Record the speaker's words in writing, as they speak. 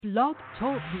Blog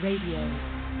Talk Radio.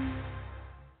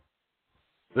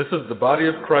 This is the body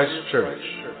of Christ Church,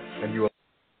 and you are...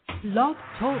 Blog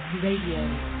Talk Radio.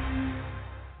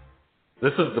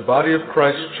 This is the body of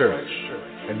Christ Church,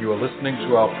 and you are listening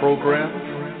to our program,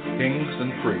 Kings and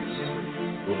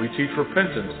Priests, where we teach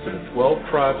repentance to the 12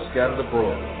 tribes scattered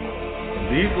abroad.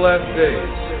 In these last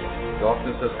days,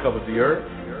 darkness has covered the earth,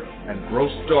 and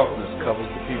gross darkness covers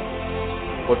the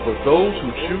people. But for those who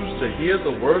choose to hear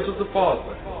the words of the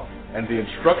Father and the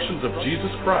instructions of Jesus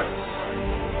Christ,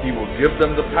 He will give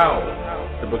them the power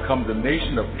to become the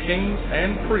nation of kings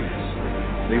and priests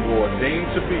they were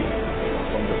ordained to be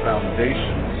from the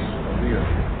foundations of the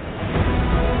earth.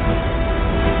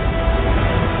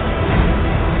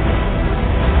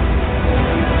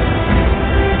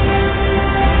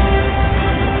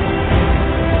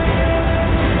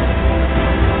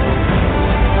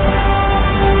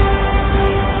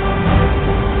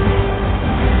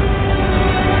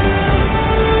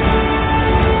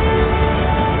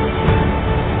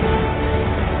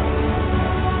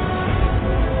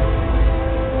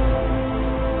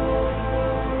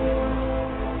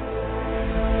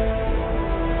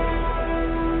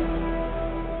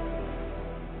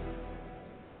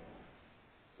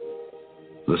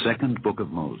 The second book of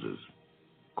Moses,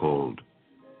 called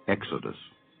Exodus.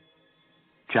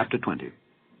 Chapter 20.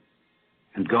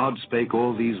 And God spake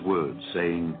all these words,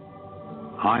 saying,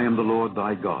 I am the Lord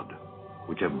thy God,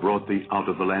 which have brought thee out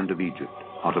of the land of Egypt,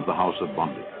 out of the house of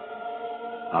bondage.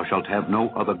 Thou shalt have no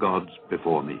other gods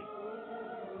before me.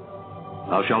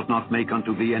 Thou shalt not make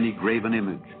unto thee any graven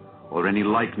image, or any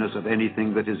likeness of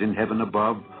anything that is in heaven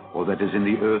above, or that is in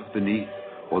the earth beneath,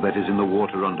 or that is in the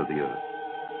water under the earth.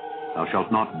 Thou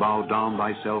shalt not bow down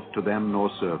thyself to them,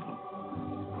 nor serve them.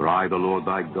 For I, the Lord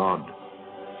thy God,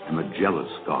 am a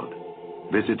jealous God,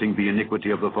 visiting the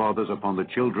iniquity of the fathers upon the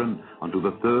children unto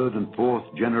the third and fourth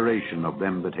generation of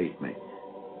them that hate me,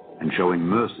 and showing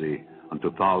mercy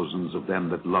unto thousands of them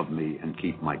that love me and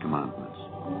keep my commandments.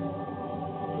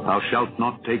 Thou shalt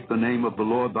not take the name of the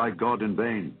Lord thy God in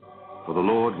vain, for the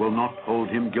Lord will not hold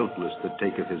him guiltless that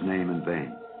taketh his name in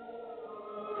vain.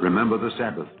 Remember the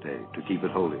Sabbath day, to keep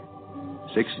it holy.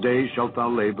 6 days shalt thou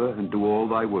labor and do all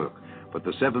thy work, but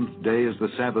the seventh day is the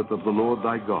Sabbath of the Lord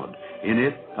thy God. In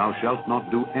it thou shalt not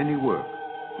do any work,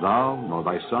 thou, nor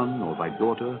thy son, nor thy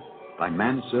daughter, thy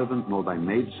manservant, nor thy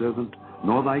maidservant,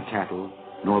 nor thy cattle,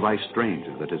 nor thy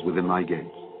stranger that is within thy gates.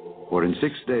 For in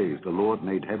 6 days the Lord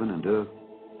made heaven and earth,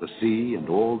 the sea, and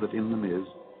all that in them is,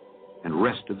 and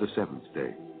rested the seventh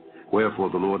day. Wherefore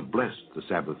the Lord blessed the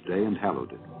Sabbath day and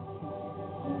hallowed it.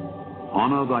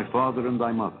 Honor thy father and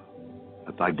thy mother,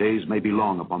 that thy days may be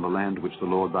long upon the land which the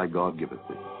Lord thy God giveth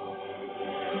thee.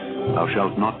 Thou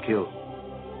shalt not kill.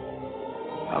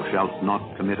 Thou shalt not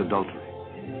commit adultery.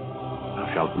 Thou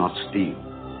shalt not steal.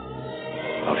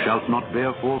 Thou shalt not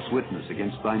bear false witness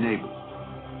against thy neighbor.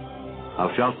 Thou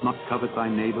shalt not covet thy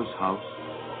neighbor's house.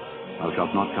 Thou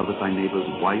shalt not covet thy neighbor's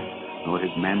wife, nor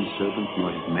his manservant, nor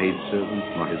his maidservant,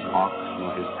 nor his ox,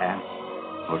 nor his ass,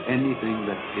 nor anything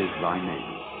that is thy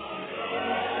neighbor's.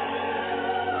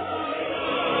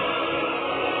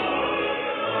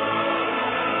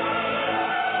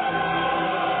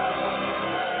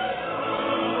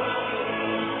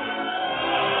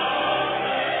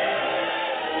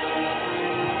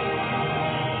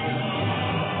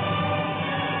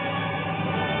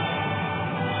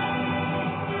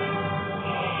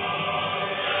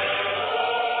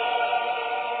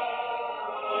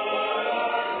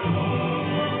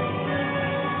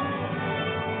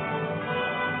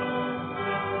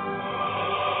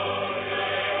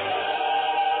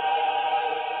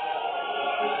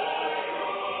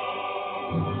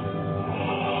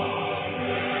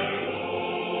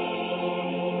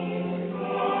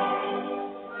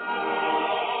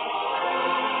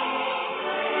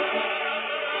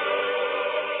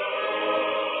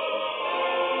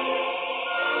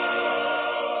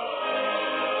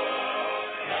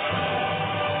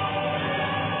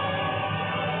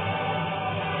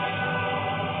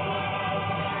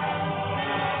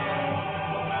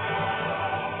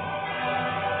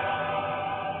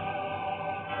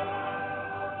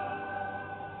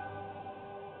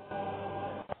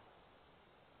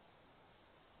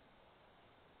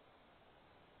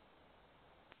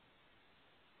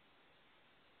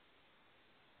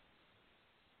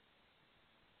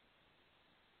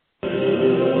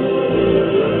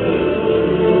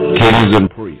 Kings and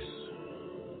priests.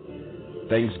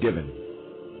 Thanksgiving.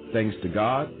 Thanks to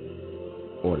God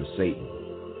or to Satan.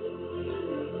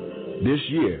 This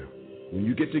year, when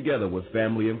you get together with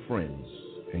family and friends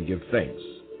and give thanks,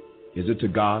 is it to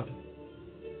God?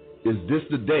 Is this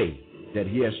the day that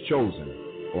He has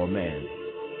chosen or man?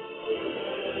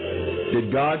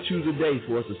 Did God choose a day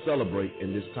for us to celebrate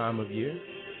in this time of year?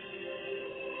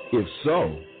 If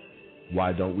so,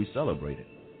 why don't we celebrate it?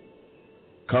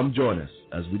 Come join us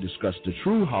as we discuss the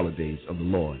true holidays of the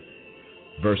Lord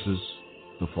versus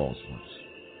the false ones.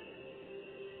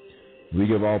 We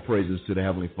give all praises to the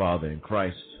Heavenly Father in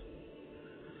Christ.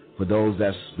 For those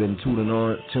that's been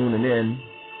tuning in,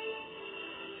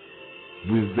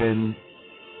 we've been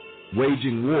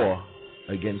waging war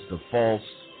against the false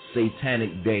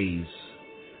satanic days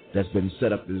that's been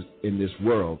set up in this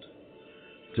world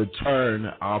to turn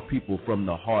our people from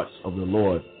the hearts of the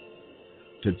Lord,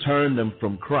 to turn them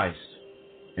from Christ,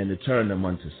 and to turn them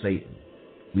unto Satan.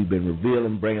 We've been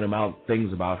revealing, bringing them out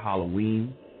things about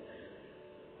Halloween,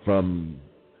 from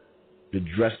the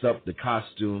dressed up, the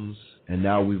costumes, and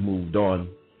now we've moved on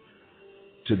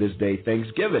to this day,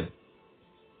 Thanksgiving.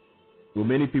 Well,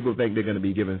 many people think they're going to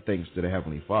be giving thanks to the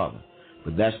Heavenly Father,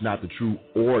 but that's not the true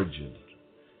origin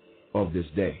of this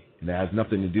day. And it has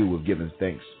nothing to do with giving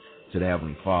thanks to the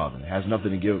Heavenly Father. It has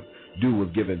nothing to do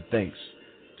with giving thanks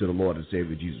to the Lord and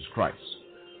Savior Jesus Christ.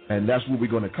 And that's what we're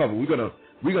going to cover. We're going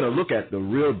to look at the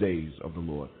real days of the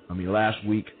Lord. I mean, last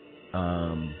week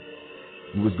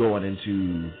we was going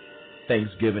into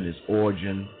Thanksgiving, its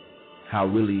origin, how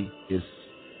really it's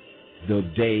the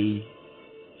day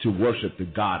to worship the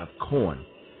god of corn,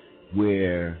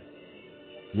 where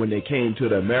when they came to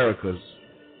the Americas,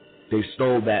 they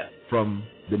stole that from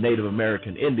the Native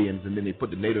American Indians, and then they put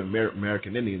the Native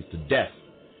American Indians to death,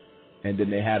 and then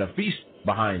they had a feast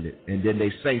behind it, and then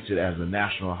they sanctioned it as a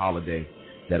national holiday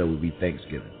that it would be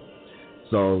Thanksgiving.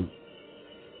 So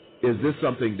is this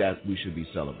something that we should be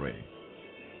celebrating?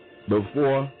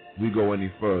 Before we go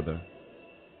any further,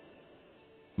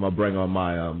 I'm going to bring on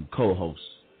my co-hosts,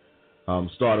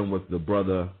 starting with the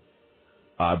brother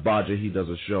Baja. He does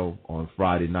a show on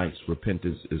Friday nights,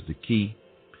 Repentance is the Key,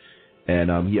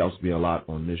 and he helps me a lot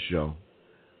on this show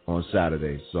on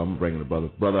Saturdays. So I'm bringing the brother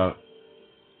Baja.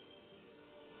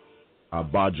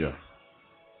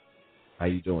 How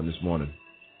you doing this morning?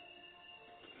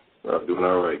 I'm doing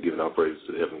all right, giving our praise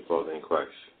to the Heavenly Father in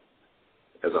Christ,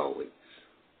 as always.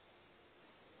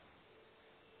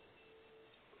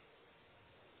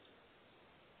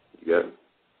 You got it?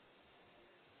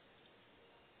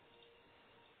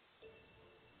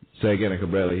 Say again, I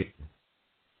can barely hear.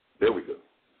 There we go.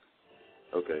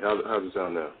 Okay, how's it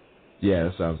sound now? Yeah,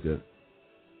 that sounds good.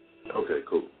 Okay,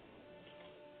 cool.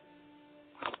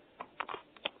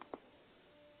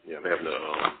 Yeah, I'm having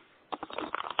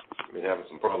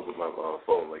some problems with my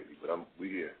phone lately, but we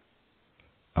here.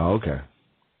 Oh, okay.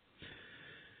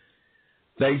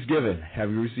 Thanksgiving. Have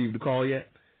you received the call yet?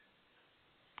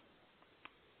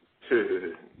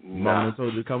 Nah. Mama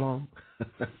told you to come home?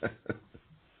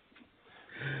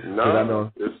 No, I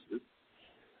know.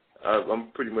 I'm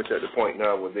pretty much at the point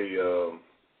now where they,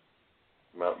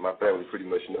 my family pretty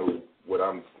much know what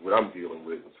I'm dealing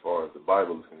with as far as the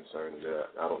Bible is concerned.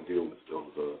 That I don't deal with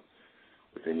those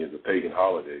with any of the pagan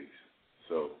holidays.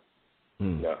 So,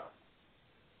 nah.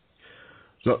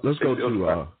 So let's go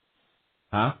to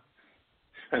huh?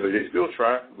 They still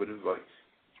try, but it's like,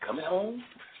 coming home?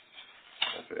 I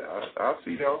said, I'll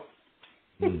see y'all.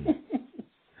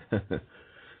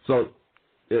 So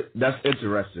that's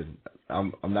interesting.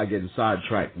 I'm not getting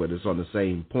sidetracked, but it's on the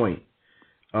same point.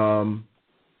 Why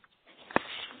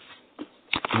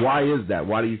is that?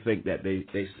 Why do you think that they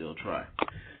still try?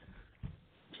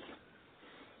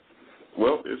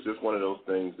 Well, it's just one of those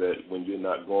things that when you're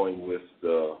not going with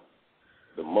the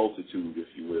multitude, if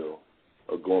you will,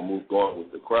 or going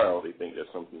with the crowd, they think that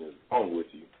something is wrong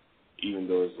with you, even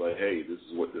though it's like, hey, this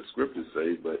is what the scriptures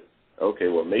say, but okay,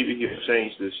 well, maybe he'll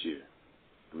change this year.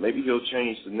 Maybe he'll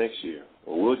change the next year.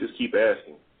 Or we'll just keep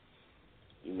asking.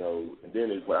 You know, and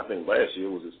then I think last year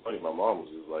was just funny. My mom was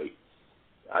just like,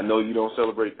 I know you don't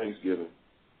celebrate Thanksgiving,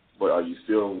 but are you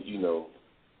still,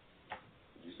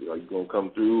 are you going to come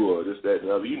through or this, that, and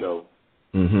the other,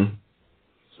 Mm-hmm.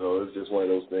 So it's just one of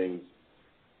those things.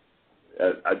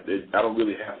 I don't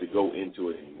really have to go into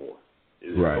it anymore.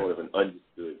 It's right. sort of an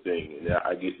understood thing, and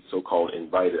I get so-called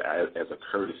invited as a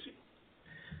courtesy.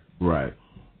 Right.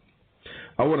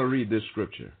 I want to read this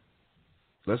scripture.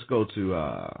 Let's go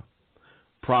to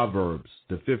Proverbs,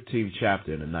 the 15th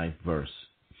chapter and the 9th verse.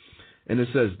 And it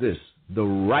says this: the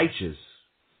righteous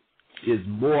is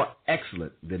more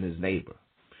excellent than his neighbor.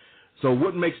 So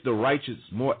what makes the righteous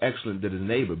more excellent than his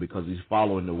neighbor? Because he's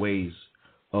following the ways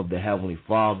of the Heavenly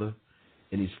Father,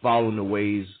 and he's following the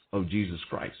ways of Jesus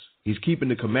Christ. He's keeping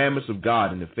the commandments of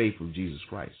God in the faith of Jesus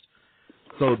Christ.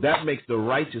 So that makes the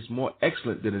righteous more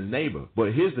excellent than his neighbor.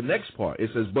 But here's the next part.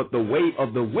 It says, but the way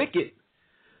of the wicked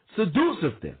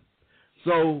seduceth them.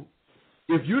 So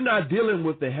if you're not dealing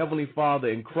with the Heavenly Father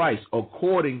in Christ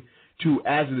according to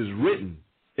as it is written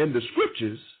in the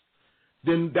Scriptures,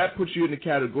 then that puts you in the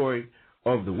category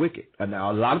of the wicked. And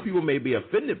now a lot of people may be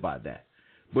offended by that,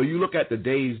 but you look at the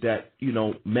days that,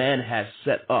 man has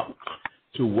set up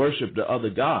to worship the other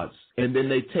gods, and then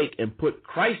they take and put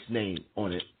Christ's name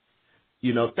on it,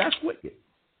 that's wicked.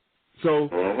 So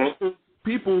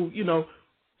people,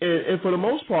 and for the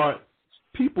most part,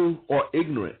 people are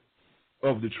ignorant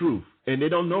of the truth, and they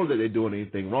don't know that they're doing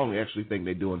anything wrong. They actually think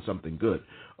they're doing something good.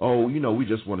 Oh, we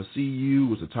just want to see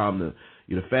you. It's a time to,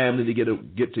 family to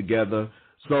get together.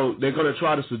 So they're going to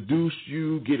try to seduce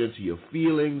you, get into your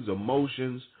feelings,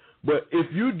 emotions. But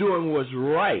if you're doing what's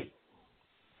right,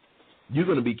 you're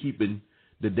going to be keeping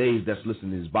the days that's listed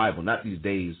in his Bible, not these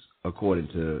days according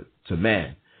to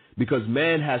man. Because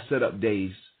man has set up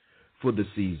days for the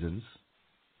seasons,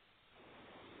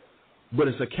 but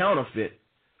it's a counterfeit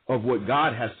of what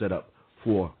God has set up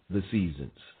for the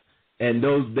seasons. And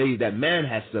those days that man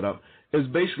has set up is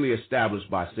basically established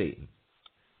by Satan.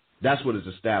 That's what it's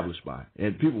established by.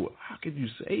 And people, how can you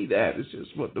say that? It's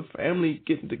just what the family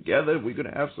getting together. We're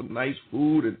going to have some nice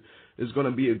food and it's going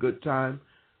to be a good time.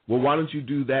 Well, why don't you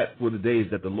do that for the days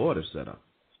that the Lord has set up?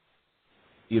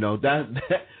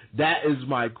 That is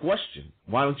my question.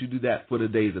 Why don't you do that for the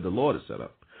days that the Lord has set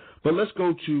up? But let's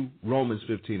go to Romans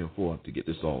 15:4 to get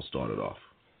this all started off.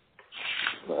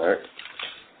 All right.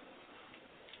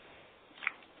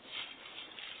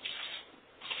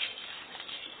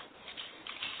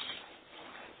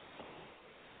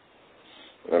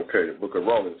 Okay, the book of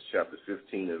Romans, chapter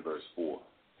 15 and verse 4.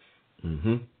 Mm-hmm.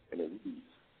 And it reads,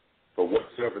 "For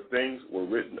whatsoever things were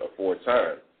written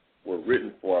aforetime were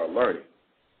written for our learning,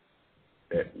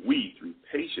 that we, through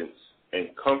patience and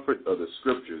comfort of the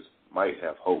Scriptures, might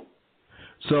have hope."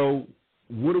 So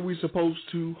what are we supposed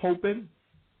to hope in?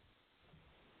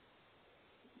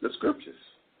 The Scriptures.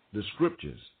 The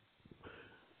Scriptures.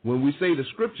 When we say the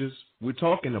Scriptures, we're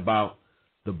talking about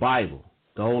the Bible,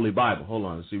 the Holy Bible. Hold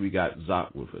on, see, we got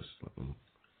Zach with us.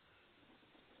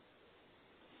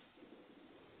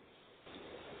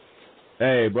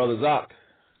 Hey, Brother Zach.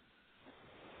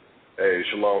 Hey,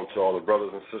 shalom to all the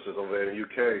brothers and sisters over there in the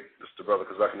UK. This is the brother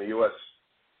Kazak in the US.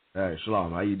 Hey,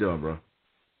 shalom. How you doing, bro?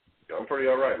 Yeah, I'm pretty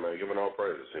all right, man. Giving all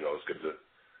praises. It's good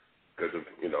to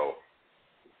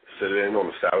sit in on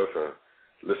the Sabbath and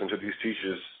listen to these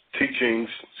teachings,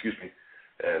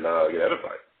 and get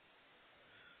edified.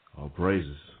 All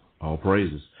praises. All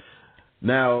praises.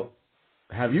 Now,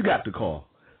 have you got the call?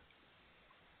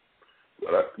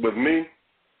 Well, with me,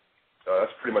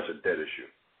 that's pretty much a dead issue.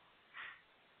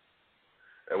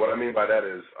 And what I mean by that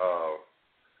is,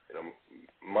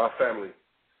 my family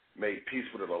made peace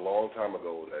with it a long time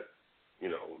ago that,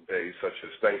 days such as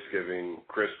Thanksgiving,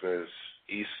 Christmas,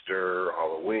 Easter,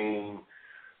 Halloween,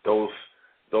 those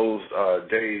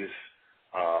days,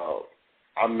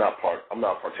 I'm not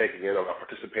partaking in, I'm not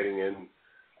participating in.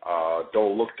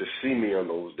 Don't look to see me on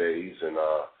those days, and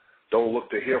don't look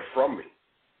to hear from me.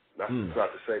 Not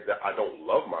to say that I don't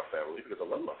love my family, because I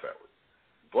love my family,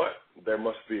 but there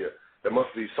must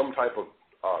be some type of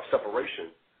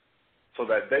separation so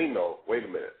that they know, wait a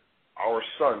minute, our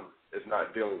son is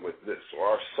not dealing with this, or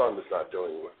our son is not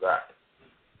dealing with that.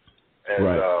 And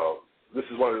right. This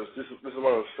is one of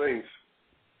those things.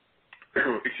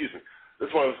 Excuse me. This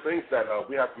is one of those things that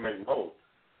we have to make known.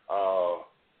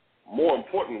 More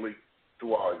importantly,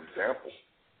 through our example,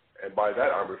 and by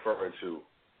that I'm referring to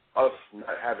us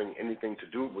not having anything to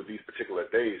do with these particular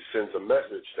days sends a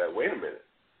message that, wait a minute,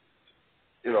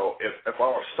 if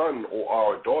our son or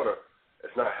our daughter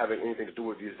is not having anything to do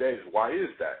with these days, why is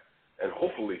that? And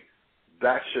hopefully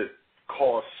that should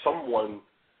cause someone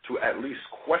to at least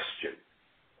question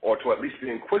or to at least be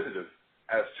inquisitive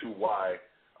as to why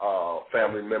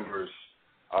family members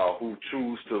who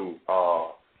choose to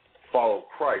follow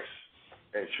Christ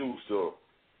and choose to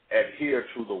adhere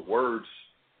to the words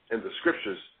in the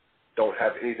Scriptures don't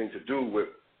have anything to do with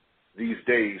these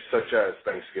days, such as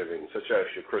Thanksgiving, such as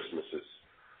your Christmases,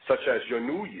 such as your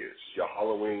New Year's, your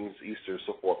Halloweens, Easter,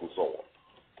 so forth and so on.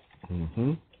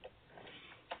 Mm-hmm.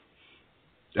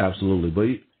 Absolutely. But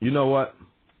you know what?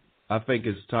 I think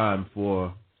it's time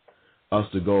for us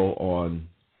to go on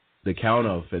the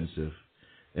counteroffensive.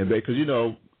 And because,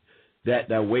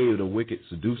 that wave of the wicked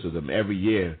seduces them every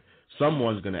year,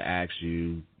 someone's going to ask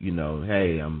you,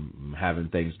 hey, I'm having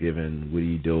Thanksgiving, what are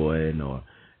you doing?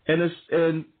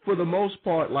 And for the most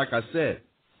part, like I said,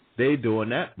 they're doing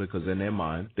that because in their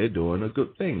mind, they're doing a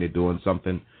good thing. They're doing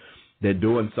something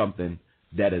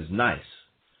that is nice.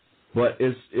 But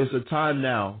it's a time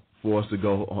now for us to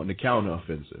go on the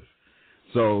counteroffensive.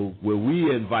 So when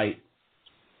we invite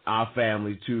our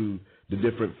family to the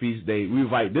different feast days, we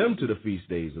invite them to the feast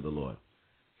days of the Lord.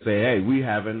 Say, hey, we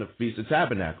having the Feast of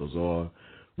Tabernacles, or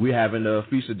we having the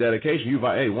Feast of Dedication. You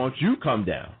invite, hey, why don't you come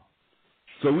down?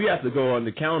 So we have to go on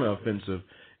the counteroffensive,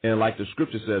 and like the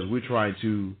scripture says, we're trying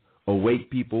to awake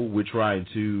people. We're trying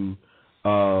to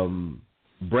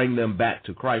bring them back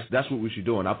to Christ. That's what we should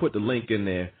do. And I put the link in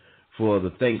there for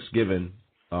the Thanksgiving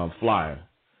flyer,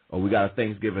 or we got a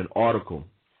Thanksgiving article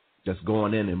that's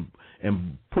going in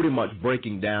and pretty much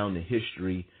breaking down the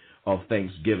history of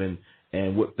Thanksgiving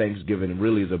and what Thanksgiving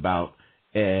really is about,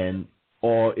 and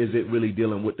or is it really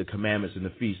dealing with the commandments and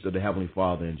the feast of the Heavenly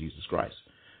Father and Jesus Christ?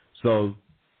 So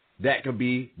that can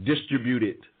be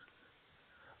distributed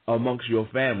amongst your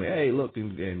family. Hey, look,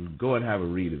 and go and have a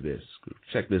read of this.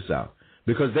 Check this out.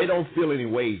 Because they don't feel any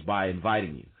ways by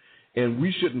inviting you. And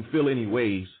we shouldn't feel any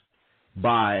ways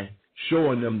by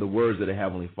showing them the words of the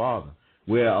Heavenly Father.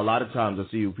 Where a lot of times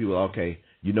I see people, okay,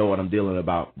 you know what I'm dealing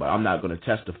about, but I'm not going to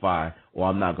testify or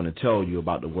I'm not going to tell you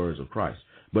about the words of Christ.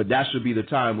 But that should be the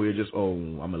time where you're just,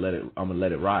 I'm gonna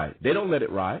let it ride. They don't let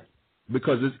it ride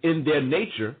because it's in their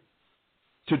nature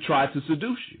to try to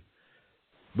seduce you,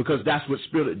 because that's what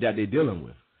spirit that they're dealing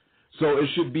with. So it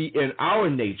should be in our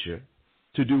nature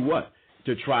to do what?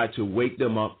 To try to wake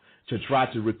them up, to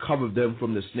try to recover them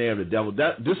from the snare of the devil.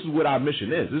 This is what our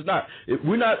mission is.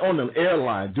 We're not on an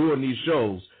airline doing these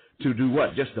shows to do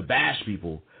what? Just to bash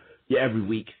people every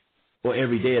week or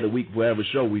every day of the week, whatever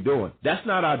show we're doing. That's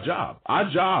not our job. Our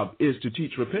job is to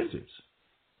teach repentance.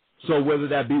 So whether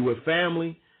that be with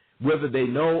family, whether they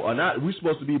know or not, we're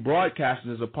supposed to be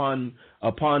broadcasting this upon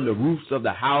the roofs of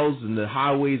the house and the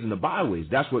highways and the byways.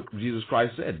 That's what Jesus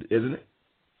Christ said, isn't it?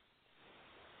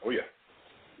 Oh, yeah.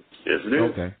 Yes, it is.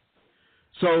 Okay.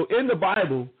 So in the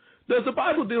Bible, does the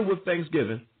Bible deal with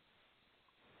Thanksgiving?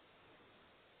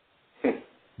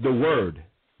 The word.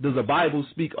 Does the Bible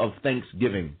speak of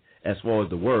Thanksgiving as far as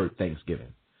the word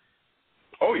Thanksgiving?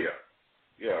 Oh, yeah.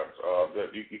 Yeah.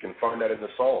 You can find that in the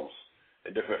Psalms,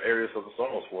 in different areas of the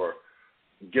Psalms where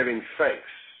giving thanks.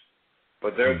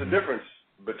 But there's a difference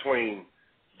between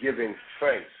giving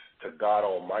thanks to God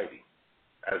Almighty,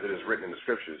 as it is written in the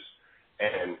Scriptures,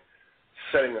 and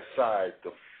setting aside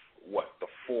the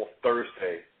fourth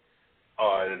Thursday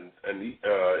in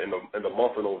the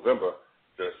month of November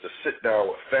to sit down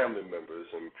with family members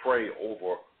and pray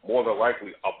over more than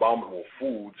likely abominable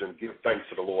foods and give thanks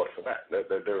to the Lord for that.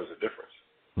 There is a difference.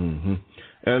 Mm-hmm.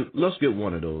 And let's get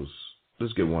one of those.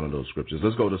 Let's get one of those scriptures.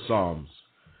 Let's go to Psalms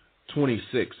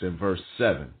 26 and verse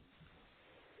 7.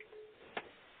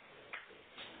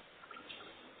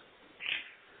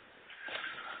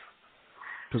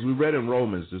 Because we read in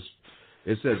Romans,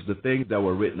 it says the things that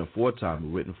were written aforetime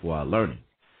were written for our learning.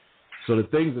 So the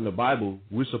things in the Bible,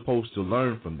 we're supposed to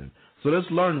learn from them. So let's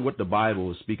learn what the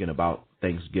Bible is speaking about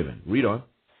Thanksgiving. Read on.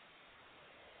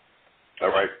 All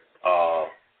right.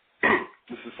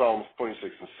 This is Psalms 26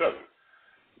 and 7.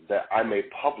 That I may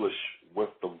publish with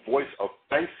the voice of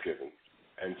thanksgiving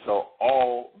and tell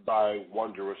all thy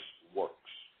wondrous works.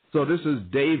 So this is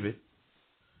David.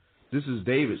 This is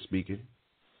David speaking.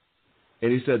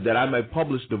 And he said that I may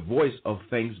publish the voice of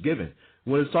thanksgiving.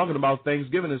 When it's talking about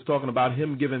thanksgiving, it's talking about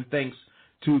him giving thanks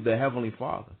to the Heavenly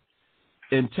Father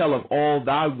and tell of all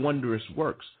thy wondrous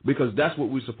works, because that's what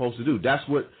we're supposed to do. That's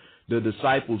what the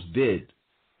disciples did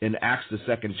in Acts, the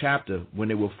 2nd chapter, when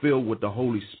they were filled with the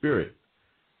Holy Spirit.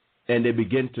 And they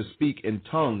begin to speak in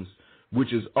tongues,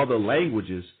 which is other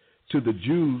languages, to the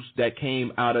Jews that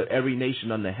came out of every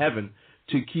nation under heaven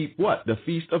to keep what? The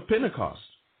Feast of Pentecost.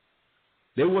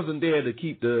 They wasn't there to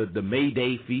keep the May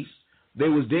Day feast. They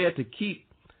was there to keep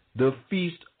the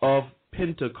Feast of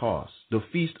Pentecost, the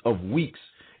Feast of Weeks.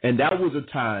 And that was a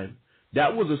time,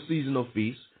 that was a seasonal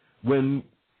feast when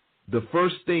the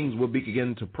first things would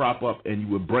begin to prop up, and you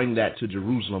would bring that to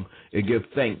Jerusalem and give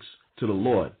thanks to the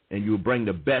Lord. And you would bring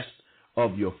the best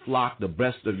of your flock, the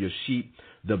best of your sheep,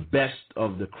 the best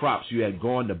of the crops you had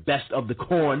grown, the best of the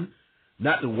corn,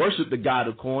 not to worship the God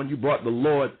of corn. You brought the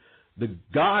Lord, the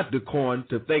God, the corn,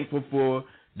 to thankful for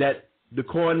that the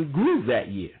corn grew that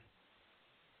year.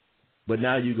 But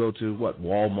now you go to what,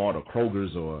 Walmart or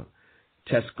Kroger's or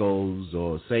Tesco's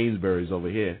or Sainsbury's over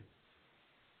here,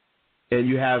 and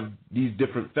you have these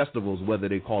different festivals, whether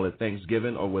they call it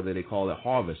Thanksgiving or whether they call it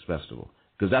Harvest Festival,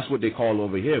 because that's what they call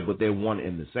over here, but they're one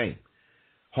and the same.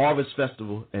 Harvest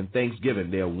Festival and Thanksgiving,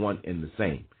 they're one and the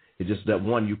same. It's just that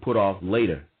one you put off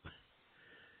later,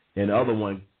 and the other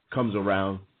one comes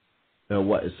around,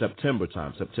 is September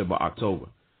time, September, October.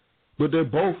 But they're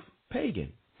both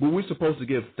pagan. But we're supposed to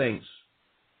give thanks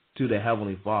to the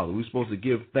Heavenly Father. We're supposed to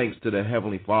give thanks to the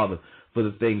Heavenly Father for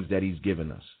the things that he's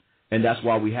given us. And that's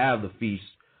why we have the Feast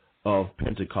of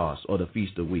Pentecost or the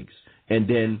Feast of Weeks. And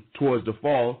then towards the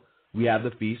fall, we have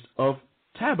the Feast of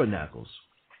Tabernacles.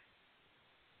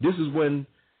 This is when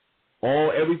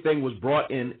everything was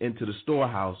brought into the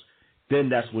storehouse. Then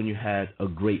that's when you had a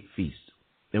great feast.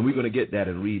 And we're going to get that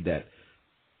and read that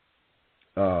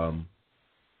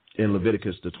in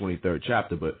Leviticus, the 23rd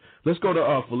chapter. But let's go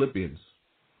to Philippians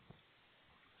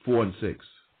 4 and 6.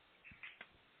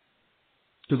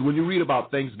 Because when you read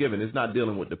about Thanksgiving, it's not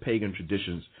dealing with the pagan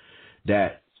traditions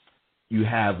that you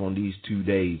have on these 2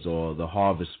 days or the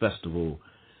harvest festival.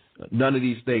 None of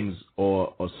these things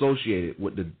are associated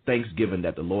with the Thanksgiving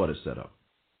that the Lord has set up.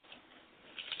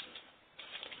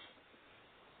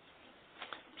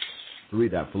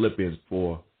 Read that, Philippians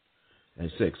 4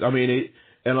 and 6. I mean,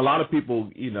 and a lot of people,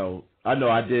 I know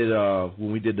I did,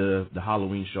 when we did the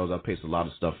Halloween shows, I pasted a lot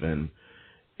of stuff in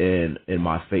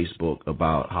my Facebook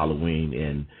about Halloween,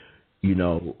 and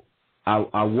I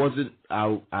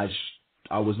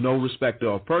was no respecter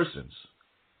of persons,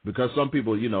 because some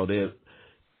people,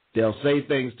 they'll say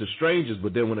things to strangers,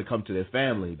 but then when it comes to their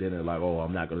family, then they're like, oh,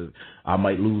 I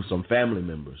might lose some family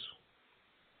members.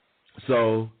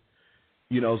 So,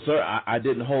 sir, I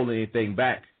didn't hold anything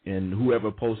back, and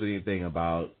whoever posted anything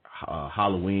about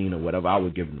Halloween or whatever, I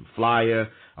would give them a flyer,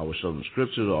 I would show them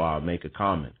scriptures, or I would make a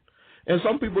comment. And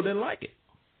some people didn't like it.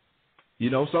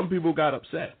 Some people got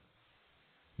upset.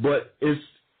 But it's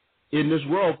in this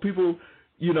world, people,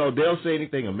 they'll say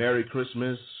anything, a Merry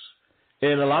Christmas.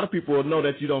 And a lot of people will know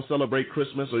that you don't celebrate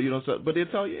Christmas, or but they'll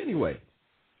tell you anyway.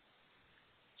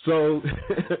 So,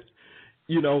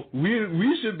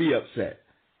 we should be upset.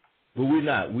 But we're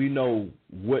not. We know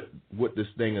what this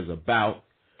thing is about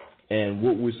and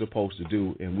what we're supposed to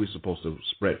do, and we're supposed to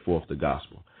spread forth the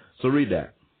gospel. So read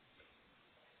that.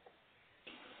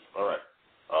 All right.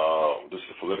 This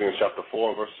is Philippians chapter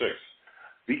 4, verse 6.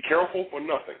 Be careful for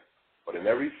nothing, but in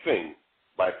everything,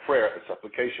 by prayer and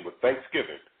supplication with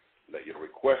thanksgiving, let your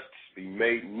requests be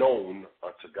made known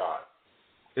unto God.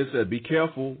 It said, be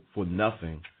careful for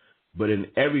nothing, but in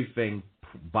everything,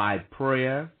 by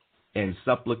prayer and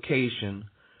supplication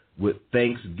with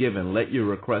thanksgiving, let your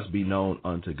requests be known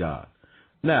unto God.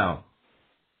 Now,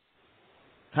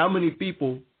 how many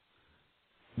people,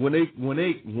 when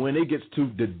it gets to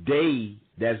the day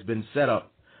that's been set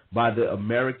up by the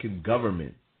American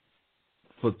government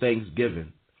for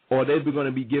Thanksgiving, or they're going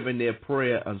to be giving their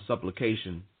prayer and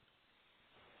supplication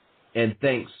and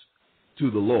thanks to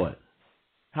the Lord,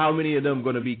 how many of them are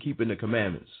going to be keeping the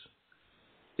commandments?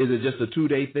 Is it just a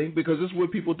 2-day thing? Because this is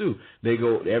what people do. They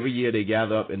go every year, they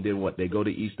gather up, and then what? They go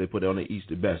to East, they put on the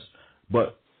Easter best.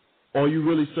 But are you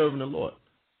really serving the Lord?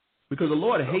 Because the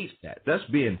Lord hates that. That's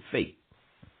being fake.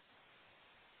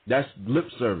 That's lip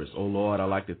service. Oh, Lord, I'd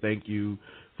like to thank you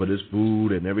for this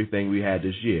food and everything we had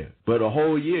this year. But a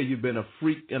whole year you've been a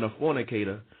freak and a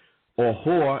fornicator, or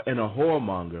whore and a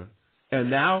whoremonger, and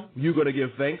now you're going to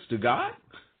give thanks to God?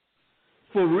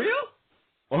 For real?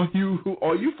 Are you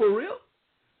for real?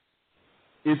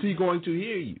 Is he going to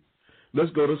hear you?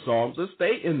 Let's go to Psalms. Let's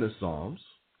stay in the Psalms.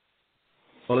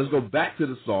 Or let's go back to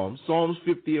the Psalms. Psalms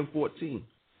 50 and 14.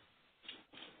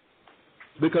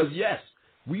 Because, yes,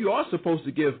 we are supposed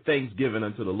to give thanksgiving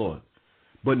unto the Lord.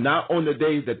 But not on the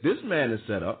days that this man is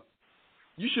set up.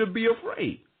 You should be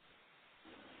afraid.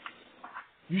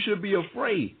 You should be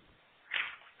afraid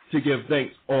to give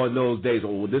thanks on those days.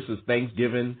 Oh, this is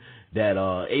Thanksgiving that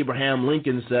Abraham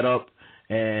Lincoln set up,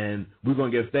 and we're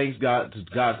going to give thanks to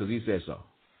God because he said so.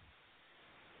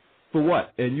 For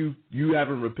what? And you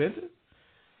haven't repented?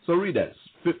 So read that.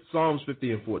 Psalms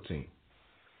 50 and 14.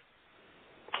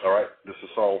 All right. This is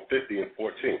Psalm 50 and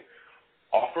 14.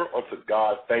 Offer unto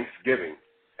God thanksgiving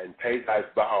and pay thy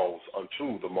vows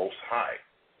unto the Most High.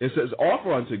 It says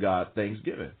offer unto God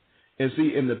thanksgiving. And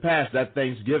see, in the past, that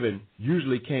thanksgiving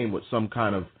usually came with some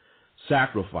kind of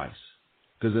sacrifice.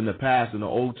 Because in the past, in the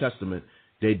Old Testament,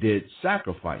 they did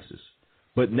sacrifices.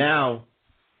 But now,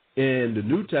 in the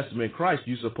New Testament, Christ,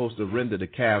 you're supposed to render the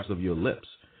calves of your lips.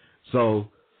 So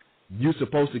you're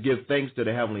supposed to give thanks to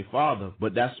the Heavenly Father,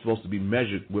 but that's supposed to be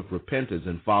measured with repentance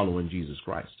and following Jesus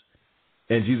Christ.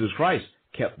 And Jesus Christ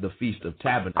kept the Feast of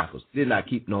Tabernacles. Did not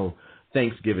keep no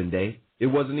Thanksgiving Day. It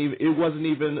wasn't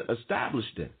even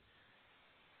established then.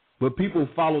 But people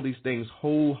follow these things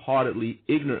wholeheartedly,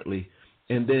 ignorantly,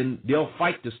 and then they'll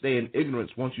fight to stay in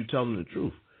ignorance once you tell them the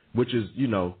truth, which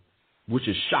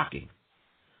is shocking.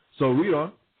 So read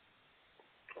on.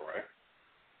 All right.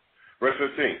 Verse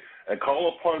 15. And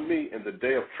call upon me in the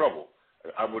day of trouble,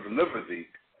 and I will deliver thee,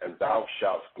 and thou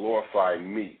shalt glorify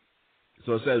me.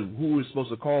 So it says who we're supposed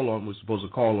to call on. We're supposed to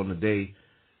call on the day.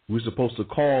 We're supposed to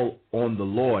call on the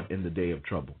Lord in the day of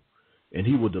trouble, and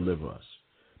He will deliver us.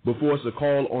 Before us to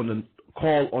call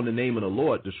on the name of the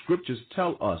Lord, the scriptures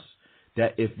tell us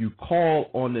that if you call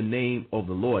on the name of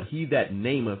the Lord, he that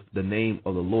nameth the name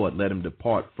of the Lord, let him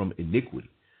depart from iniquity.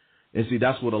 And see,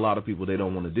 that's what a lot of people, they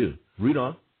don't want to do. Read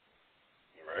on.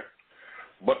 All right.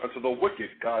 But unto the wicked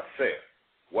God saith,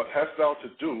 what hast thou to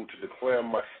do to declare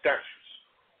my statutes,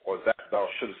 or that thou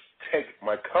shouldest take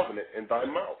my covenant in thy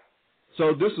mouth?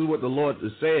 So this is what the Lord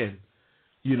is saying,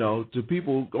 to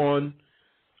people on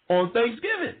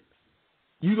Thanksgiving.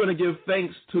 You're going to give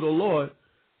thanks to the Lord,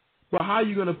 but how are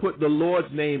you going to put the Lord's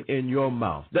name in your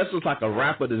mouth? That's just like a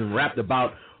rapper that's rapped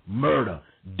about murder,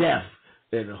 death,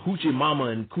 and hoochie mama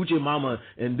and coochie mama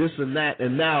and this and that,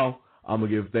 and now I'm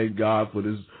going to give thank God for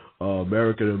this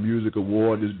American Music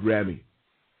Award, this Grammy.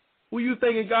 What are you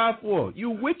thanking God for? You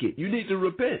wicked. You need to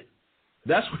repent.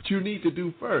 That's what you need to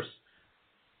do first.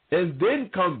 And then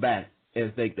come back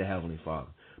and thank the Heavenly Father.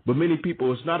 But many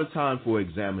people, it's not a time for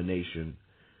examination,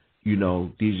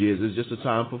 these years. It's just a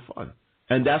time for fun.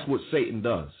 And that's what Satan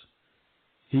does.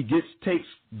 He takes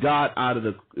God out of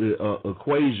the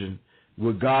equation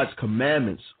where God's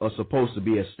commandments are supposed to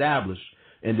be established.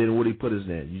 And then what he put is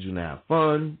there. You're going to have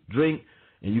fun, drink,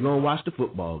 and you're going to watch the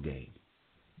football game.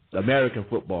 American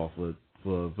football for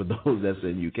those that's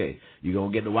in the UK. You're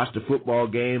going to get to watch the football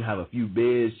game, have a few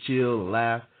beers, chill, and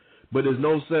laugh. But there's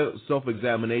no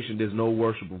self-examination. There's no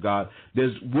worship of God.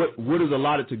 There's what is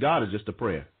allotted to God is just a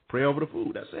prayer. Pray over the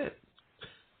food. That's it.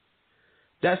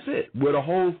 That's it. Where the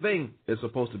whole thing is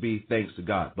supposed to be thanks to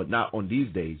God, but not on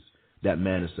these days that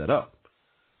man is set up.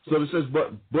 So it says,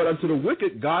 but unto the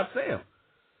wicked God saith,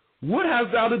 what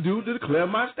hast thou to do to declare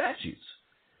my statutes?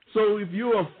 So if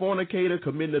you're a fornicator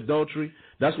committing adultery,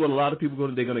 that's what a lot of people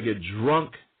they're going to get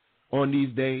drunk on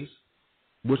these days.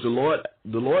 Which the Lord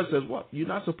says, what? You're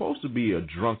not supposed to be a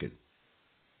drunkard.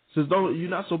 Says, you're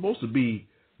not supposed to be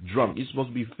drunk. You're supposed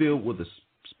to be filled with the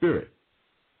Spirit.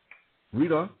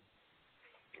 Read on.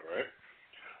 All right.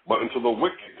 But unto the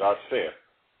wicked God saith,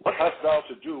 what hast thou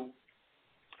to do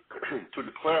to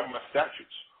declare my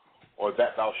statutes, or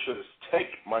that thou shouldest take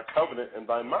my covenant in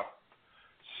thy mouth,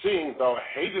 seeing thou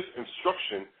hatest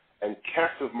instruction and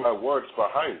casteth my words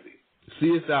behind thee?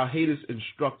 Seest thou hatest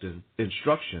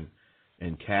instruction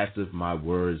and casteth my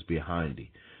words behind thee.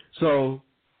 So,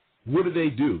 what do they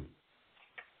do?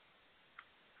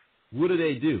 What do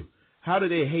they do? How do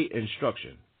they hate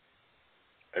instruction?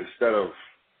 Instead of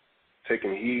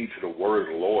taking heed to the word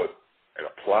of the Lord and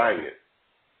applying it,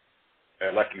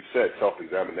 and like you said,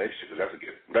 self-examination,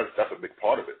 because that's a big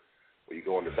part of it when you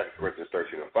go into 2 Corinthians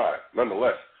 13 and 5.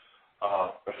 Nonetheless,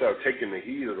 instead of taking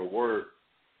heed to the word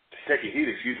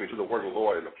of the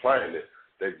Lord and applying it,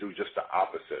 they do just the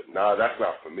opposite. Nah, that's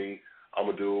not for me. I'm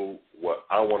going to do what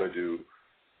I want to do.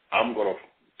 I'm going to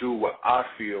do what I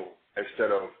feel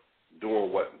instead of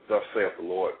doing what thus saith the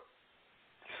Lord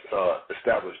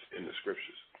established in the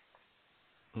scriptures.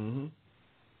 Mm-hmm.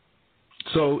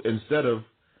 So instead of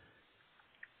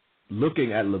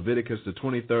looking at Leviticus, the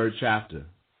 23rd chapter,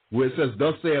 where it says,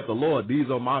 thus saith the Lord, these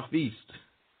are my feasts.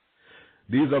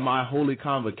 These are my holy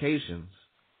convocations.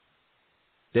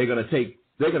 They're going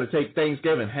to take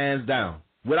Thanksgiving hands down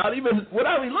without even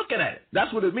looking at it.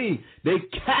 That's what it means. They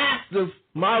cast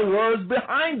my words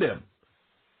behind them.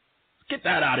 Get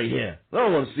that out of here. I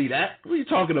don't want to see that. What are you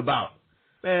talking about?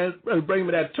 Man, better bring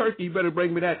me that turkey. Better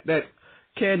bring me that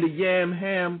candy yam,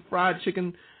 ham, fried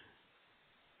chicken.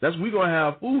 We're going to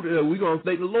have food. We're going to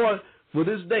thank the Lord for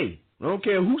this day. I don't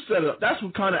care who set it up. That's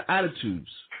what kind of attitudes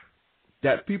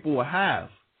that people will have.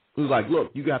 It's like,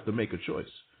 look, you have to make a choice.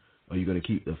 Are you going to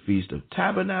keep the Feast of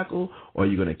Tabernacle, or are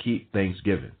you going to keep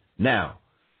Thanksgiving? Now,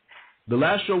 the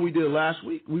last show we did last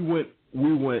week, we went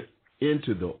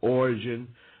into the origin.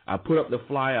 I put up the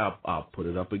flyer. I'll put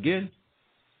it up again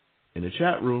in the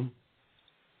chat room.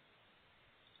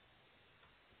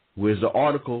 Where's the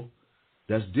article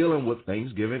that's dealing with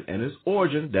Thanksgiving and its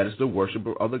origin, that is the worship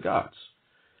of other gods.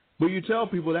 But you tell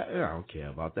people that, I don't care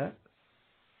about that.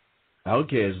 I don't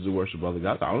care if it's the worship of other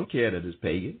gods. I don't care that it's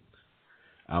pagan.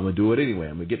 I'm going to do it anyway.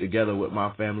 I'm going to get together with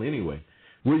my family anyway.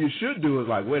 What you should do is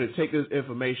take this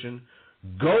information,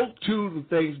 go to the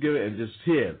Thanksgiving and just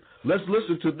hear. Let's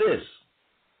listen to this.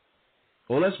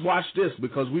 Or let's watch this,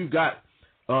 because we've got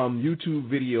YouTube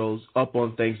videos up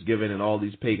on Thanksgiving and all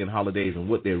these pagan holidays and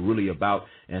what they're really about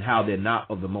and how they're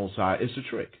not of the Most High. It's a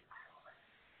trick.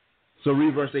 So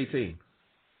read verse 18.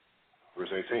 Verse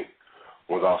 18.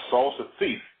 When thou sawest a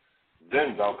thief,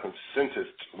 then thou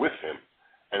consentest with him,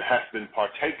 and hast been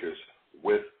partakers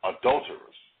with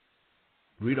adulterers.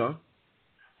 Read on.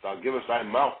 Thou givest thy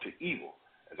mouth to evil,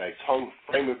 and thy tongue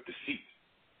frameth deceit.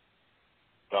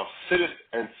 Thou sittest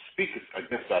and speakest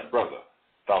against thy brother.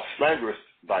 Thou slanderest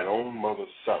thine own mother's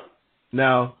son.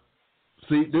 Now,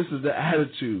 see, this is the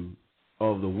attitude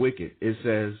of the wicked. It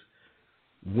says,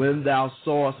 when thou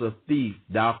sawest a thief,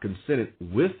 thou consentest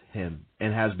with him,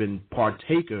 and has been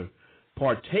partaker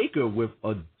with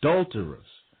adulterers.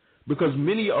 Because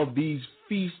many of these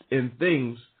feasts and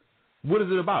things, what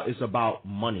is it about? It's about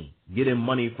money, getting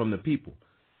money from the people.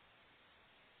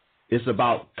 It's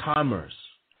about commerce.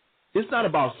 It's not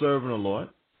about serving the Lord.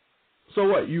 So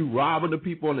what? You robbing the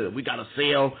people, and we got a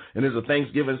sale, and there's a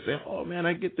Thanksgiving sale. Oh, man,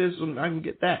 I get this, and I can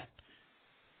get that.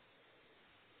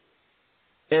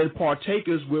 And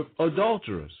partakers with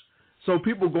adulterers. So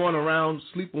people going around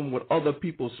sleeping with other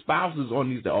people's spouses on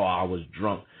these days. Oh, I was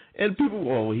drunk. And people,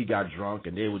 oh, he got drunk,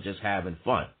 and they were just having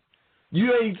fun.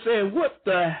 You ain't saying, what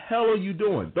the hell are you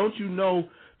doing? Don't you know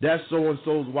that's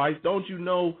so-and-so's wife? Don't you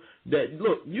know that,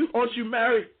 look, aren't you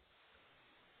married?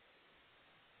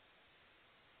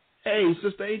 Hey,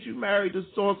 sister, ain't you married to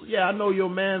so-and-so? Yeah, I know your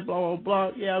man, blah, blah,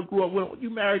 blah. Yeah, I grew up with him. You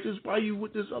married this, why you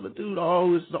with this other dude?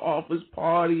 Oh, it's the office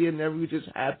party, and everyone's just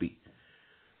happy.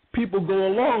 People go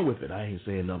along with it. I ain't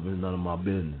saying nothing, none of my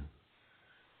business.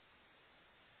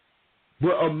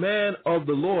 But a man of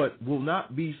the Lord will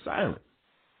not be silent.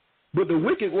 But the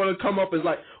wicked want to come up as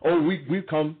like, oh, we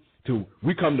come to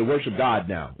worship God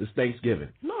now. It's Thanksgiving.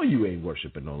 No, you ain't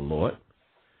worshiping the Lord.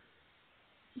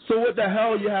 So what the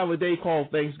hell you have a day called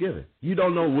Thanksgiving? You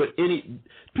don't know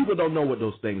people don't know what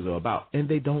those things are about, and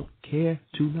they don't care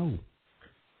to know.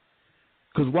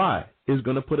 Because why? It's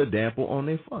going to put a damper on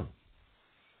their fun.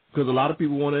 Because a lot of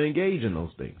people want to engage in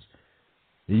those things.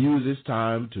 They use this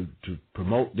time to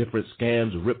promote different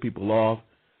scams, to rip people off,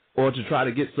 or to try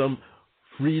to get some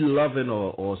free loving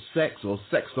or sex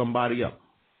somebody up.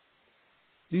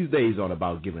 These days aren't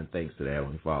about giving thanks to the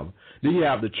Heavenly Father. Then you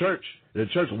have the church. The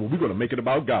church, well, we're going to make it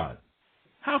about God.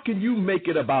 How can you make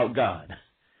it about God?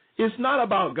 It's not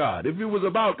about God. If it was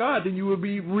about God, then you would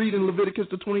be reading Leviticus,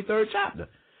 the 23rd chapter.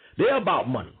 They're about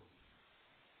money.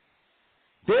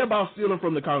 They're about stealing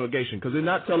from the congregation because they're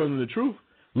not telling them the truth.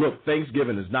 Look,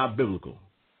 Thanksgiving is not biblical.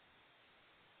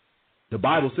 The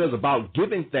Bible says about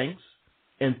giving thanks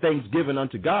and thanksgiving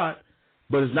unto God,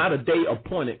 but it's not a day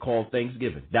appointed called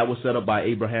Thanksgiving. That was set up by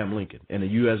Abraham Lincoln and the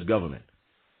U.S. government.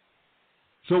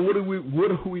 So what are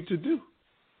we to do?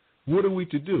 What are we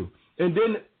to do? And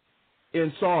then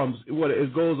in Psalms, what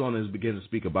it goes on is begin to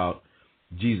speak about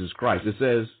Jesus Christ. It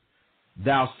says,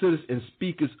 thou sittest and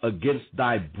speakest against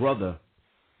thy brother,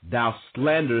 thou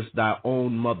slanderest thy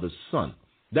own mother's son.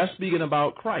 That's speaking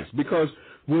about Christ. Because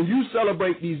when you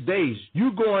celebrate these days,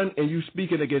 you going and you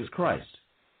speaking against Christ.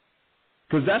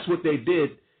 Because that's what they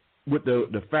did with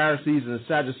the Pharisees and the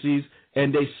Sadducees,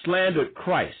 and they slandered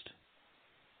Christ.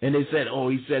 And they said, oh,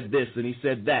 he said this and he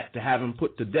said that to have him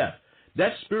put to death.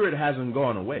 That spirit hasn't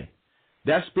gone away.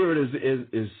 That spirit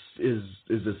is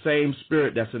the same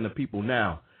spirit that's in the people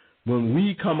now. When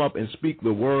we come up and speak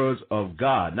the words of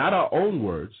God, not our own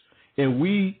words, and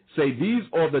we say these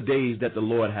are the days that the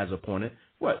Lord has appointed,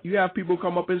 what? You have people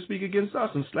come up and speak against us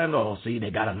and slander, oh, see,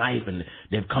 they got a knife and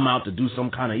they've come out to do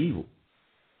some kind of evil.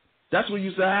 That's what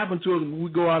used to happen to us when we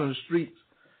go out in the streets,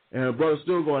 and a brother's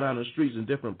still going out in the streets in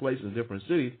different places, in different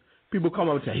cities. People come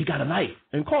up and say, he got a knife,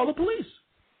 and call the police.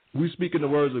 We speak in the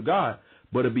words of God,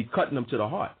 but it'd be cutting them to the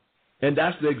heart. And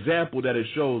that's the example that it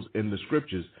shows in the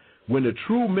scriptures. When the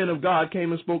true men of God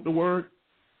came and spoke the word,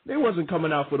 they wasn't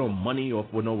coming out for no money or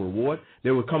for no reward.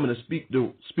 They were coming to speak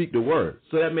the word.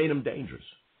 So that made them dangerous.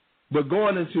 But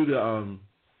going into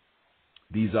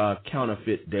these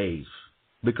counterfeit days,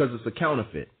 because it's a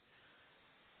counterfeit,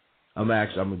 I'm going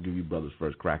to give you brothers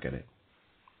first crack at it.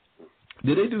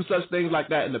 Did they do such things like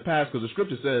that in the past? Because the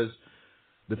scripture says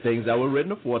the things that were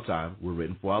written aforetime were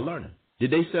written for our learning.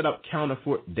 Did they set up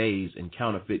counterfeit days and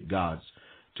counterfeit gods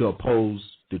to oppose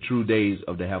the true days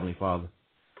of the Heavenly Father?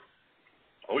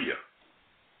 Oh, yeah.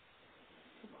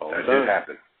 That did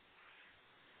happen.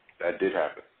 That did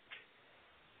happen.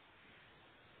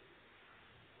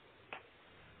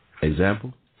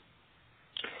 Example?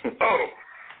 Oh.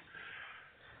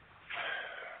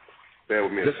 Bear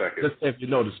with me a second. Just if you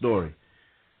know the story.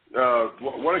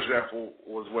 One example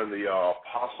was when the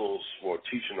apostles were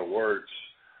teaching the words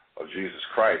of Jesus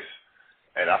Christ,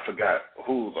 and I forgot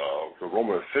who the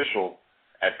Roman official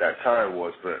at that time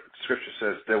was, but Scripture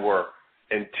says they were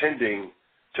intending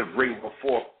to bring them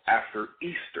forth after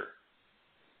Easter.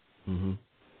 Mm-hmm.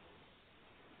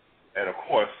 And of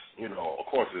course, in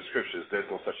the Scriptures, there's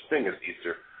no such thing as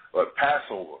Easter, but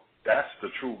Passover, that's the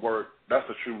true word, that's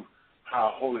the true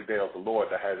holy day of the Lord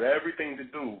that has everything to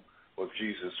do was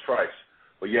Jesus Christ.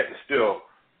 But yet and still,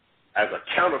 as a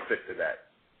counterfeit to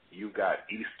that, you got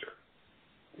Easter,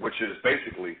 which is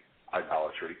basically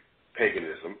idolatry,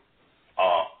 paganism,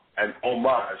 an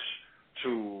homage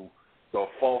to the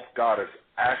false goddess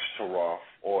Ashtaroth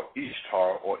or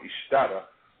Ishtar or Ishtara,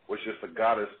 which is the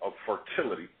goddess of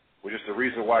fertility, which is the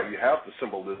reason why you have the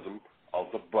symbolism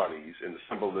of the bunnies and the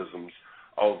symbolisms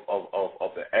of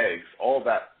the eggs. All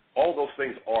those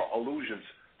things are allusions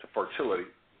to fertility.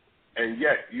 And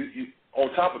yet, you on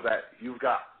top of that, you've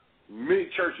got many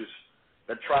churches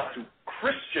that try to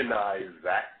Christianize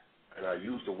that, and I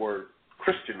use the word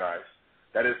Christianize.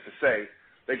 That is to say,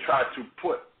 they try to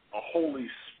put a holy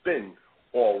spin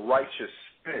or a righteous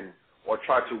spin or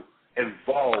try to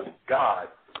involve God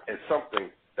in something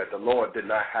that the Lord did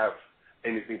not have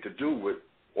anything to do with,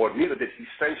 or neither did he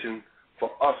sanction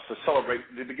for us to celebrate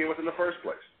to begin with in the first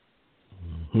place.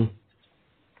 Mm-hmm.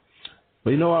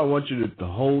 But I want you to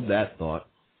hold that thought,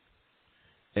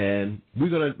 and we're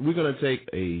gonna take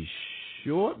a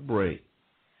short break,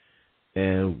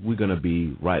 and we're gonna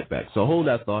be right back. So hold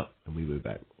that thought, and we'll be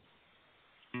back.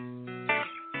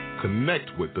 Connect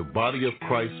with the Body of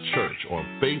Christ Church on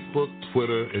Facebook,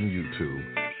 Twitter, and YouTube.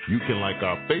 You can like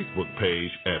our Facebook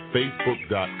page at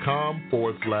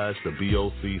facebook.com/the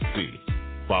BOCC.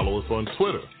 Follow us on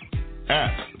Twitter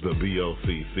 @the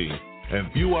BOCC.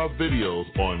 And view our videos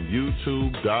on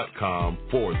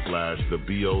youtube.com/the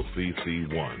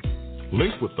BOCC1.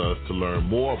 Link with us to learn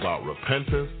more about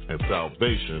repentance and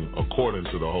salvation according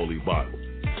to the Holy Bible.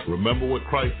 Remember what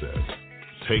Christ says.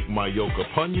 Take my yoke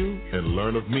upon you and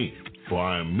learn of me, for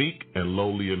I am meek and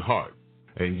lowly in heart,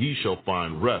 and ye shall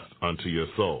find rest unto your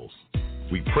souls.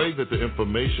 We pray that the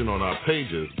information on our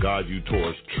pages guide you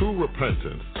towards true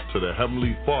repentance to the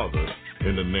Heavenly Father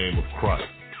in the name of Christ.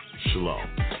 Shalom.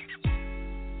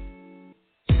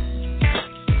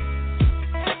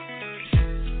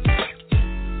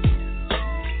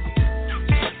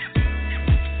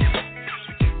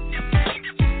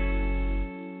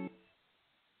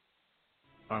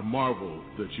 I marvel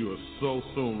that you are so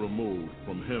soon removed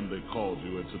from him that called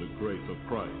you into the grace of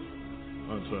Christ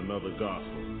unto another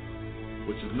gospel,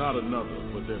 which is not another,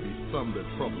 but there be some that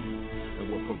trouble you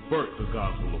and will pervert the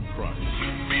gospel of Christ.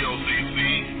 BOCC,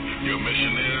 your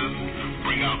mission is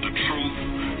bring out the truth,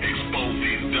 expose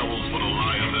these devils for the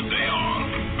liars that they are.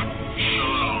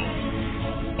 Shalom.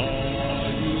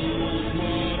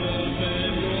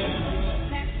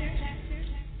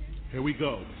 Here we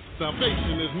go.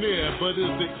 Salvation is near, but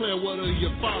is declared what are you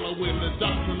following? The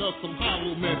doctrine of some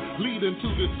hollow men leading to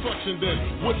destruction.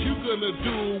 Then what you gonna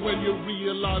do when you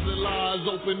realize the lies?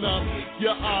 Open up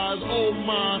your eyes, oh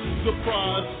my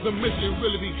surprise. The mission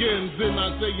really begins in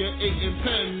Isaiah 8 and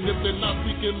 10. If they're not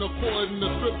speaking according to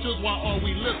scriptures, why are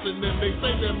we listening? They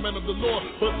say they're men of the Lord,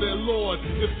 but their Lord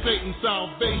is Satan's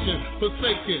salvation.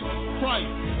 Forsaken, Christ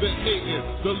they're hating.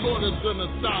 The Lord is gonna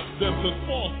stop them, cause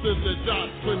false is the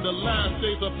doctrine. The last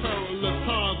days are perilous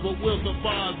times, but we'll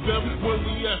survive them when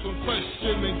we ask them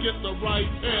questions and get the right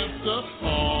answer.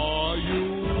 Are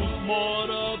you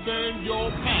smarter than your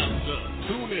pastor?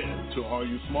 Tune in to Are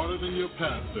You Smarter Than Your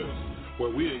Pastors,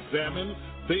 where we examine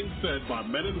things said by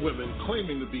men and women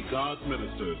claiming to be God's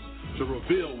ministers to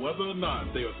reveal whether or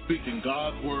not they are speaking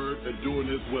God's word and doing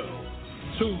his will.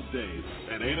 Tuesdays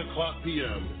at 8 o'clock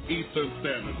p.m. Eastern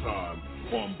Standard Time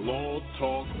on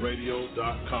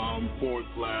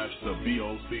blogtalkradio.com/the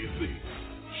BOCC.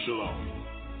 Shalom.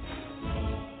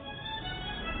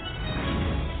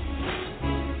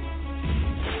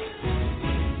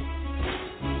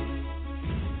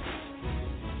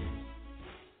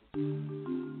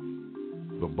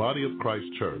 The Body of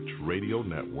Christ Church Radio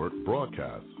Network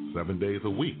broadcasts 7 days a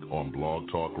week on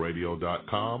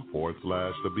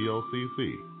blogtalkradio.com/the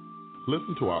BOCC.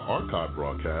 Listen to our archive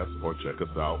broadcasts or check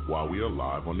us out while we are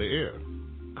live on the air.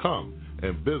 Come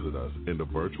and visit us in the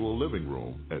virtual living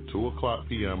room at 2 o'clock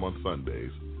p.m. on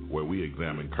Sundays, where we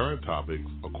examine current topics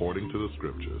according to the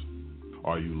scriptures.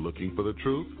 Are you looking for the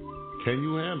truth? Can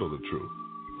you handle the truth?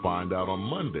 Find out on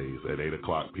Mondays at 8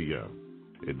 o'clock p.m.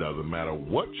 It doesn't matter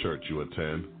what church you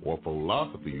attend or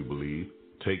philosophy you believe,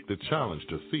 take the challenge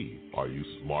to see, are you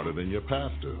smarter than your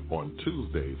pastor, on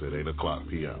Tuesdays at 8 o'clock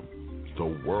p.m. The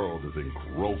world is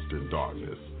engrossed in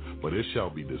darkness, but it shall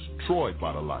be destroyed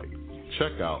by the light.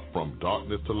 Check out From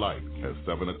Darkness to Light at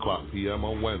 7 o'clock p.m.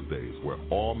 on Wednesdays, where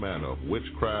all manner of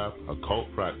witchcraft,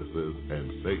 occult practices,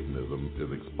 and Satanism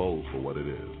is exposed for what it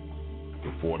is.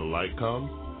 Before the light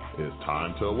comes, it's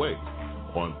time to awake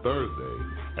on Thursday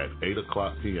at 8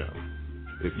 o'clock p.m.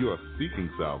 If you are seeking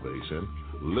salvation,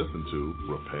 listen to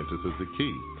Repentance is the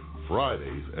Key,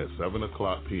 Fridays at 7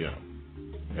 o'clock p.m.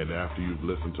 And after you've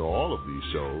listened to all of these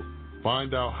shows,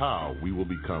 Find out how we will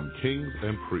become kings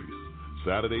and priests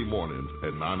Saturday mornings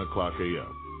at 9 o'clock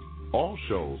a.m. All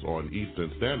shows are on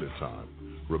Eastern Standard Time.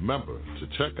 Remember to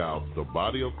check out the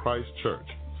Body of Christ Church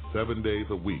 7 days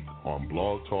a week on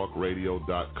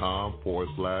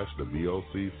blogtalkradio.com/the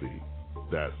BOCC.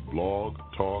 That's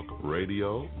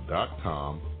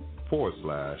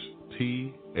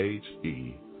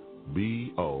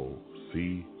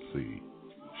blogtalkradio.com/THEBOCC.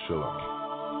 Shalom.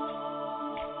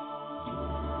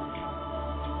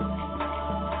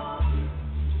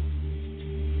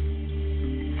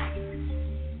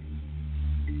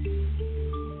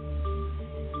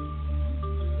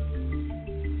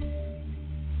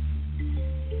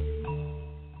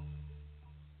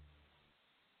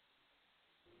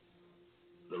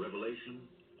 The Revelation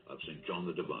of St. John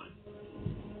the Divine.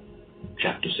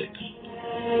 Chapter 6.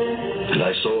 And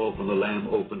I saw when the Lamb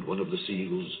opened one of the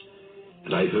seals,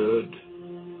 and I heard,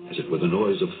 as it were the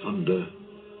noise of thunder,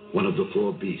 one of the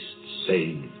four beasts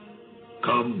saying,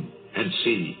 Come and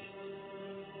see.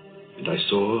 And I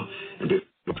saw, and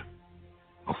behold,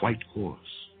 a white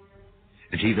horse,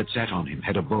 and he that sat on him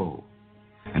had a bow,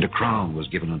 and a crown was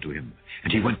given unto him,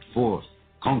 and he went forth,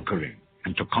 conquering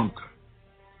and to conquer.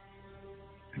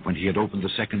 And when he had opened the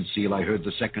second seal, I heard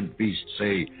the second beast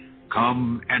say,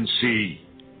 Come and see.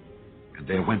 And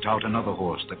there went out another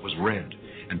horse that was red,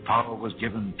 and power was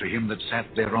given to him that sat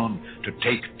thereon to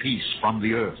take peace from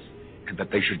the earth, and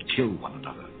that they should kill one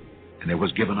another. And there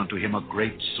was given unto him a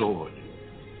great sword.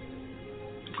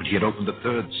 And when he had opened the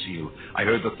third seal, I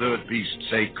heard the third beast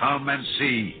say, Come and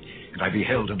see. And I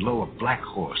beheld, and lo, a black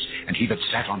horse, and he that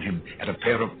sat on him had a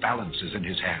pair of balances in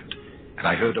his hand. And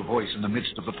I heard a voice in the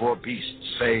midst of the four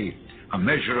beasts say, A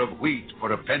measure of wheat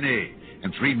for a penny,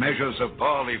 and 3 measures of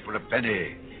barley for a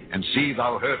penny, and see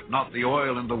thou hurt not the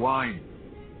oil and the wine.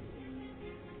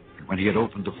 And when he had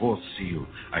opened the fourth seal,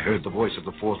 I heard the voice of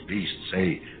the fourth beast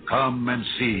say, Come and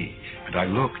see. And I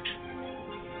looked,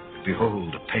 and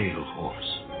behold, a pale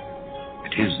horse,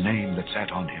 and his name that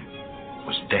sat on him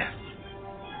was Death,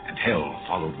 and hell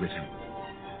followed with him.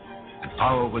 And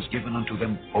power was given unto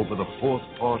them over the fourth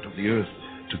part of the earth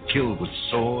to kill with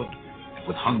sword, and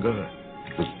with hunger,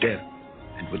 and with death,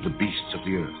 and with the beasts of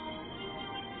the earth.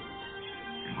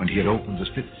 And when he had opened the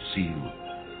fifth seal,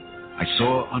 I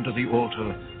saw under the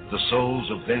altar the souls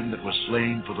of them that were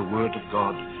slain for the word of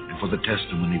God and for the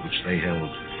testimony which they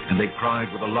held. And they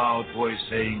cried with a loud voice,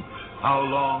 saying, How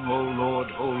long, O Lord,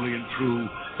 holy and true,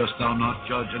 dost thou not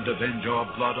judge and avenge our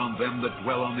blood on them that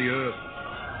dwell on the earth?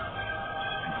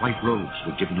 White robes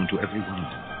were given unto every one of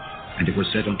them, and it was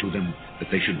said unto them that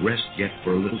they should rest yet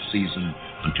for a little season,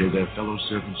 until their fellow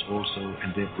servants also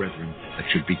and their brethren that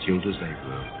should be killed as they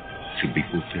were should be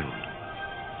fulfilled.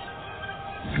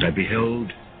 And I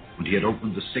beheld, when he had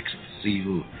opened the sixth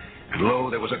seal, and lo,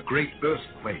 there was a great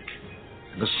earthquake,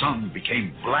 and the sun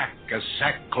became black as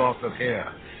sackcloth of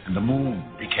hair, and the moon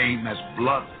became as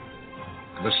blood,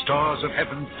 and the stars of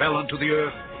heaven fell unto the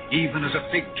earth, even as a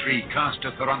fig tree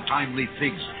casteth her untimely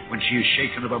figs when she is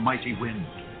shaken of a mighty wind.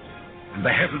 And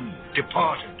the heaven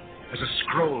departed as a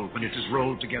scroll when it is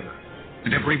rolled together,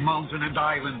 and every mountain and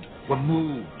island were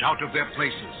moved out of their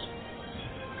places.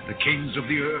 And the kings of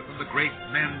the earth, and the great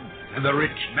men, and the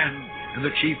rich men, and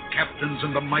the chief captains,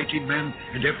 and the mighty men,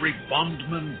 and every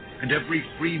bondman, and every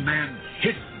free man,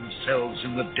 hid themselves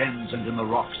in the dens and in the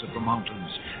rocks of the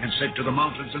mountains, and said to the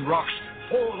mountains and rocks,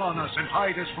 Fall on us, and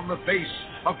hide us from the face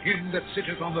of him that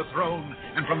sitteth on the throne,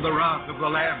 and from the wrath of the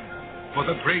Lamb. For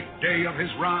the great day of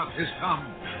his wrath is come,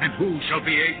 and who shall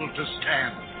be able to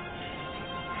stand?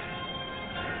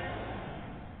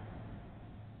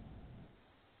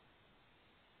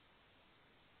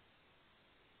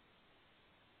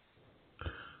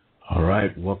 All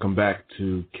right, welcome back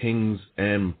to Kings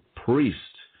and Priests.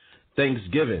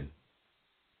 Thanksgiving.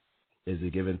 Is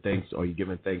it giving thanks? Are you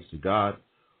giving thanks to God,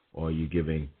 or are you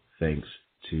giving thanks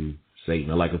to Satan?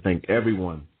 I'd like to thank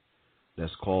everyone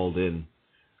that's called in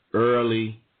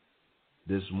early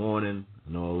this morning.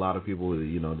 I know a lot of people, this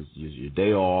is your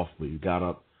day off, but you got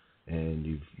up and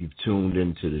you've tuned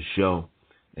into the show.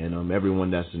 And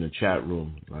everyone that's in the chat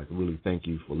room, I'd like to really thank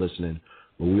you for listening.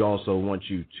 But we also want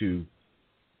you to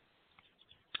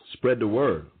spread the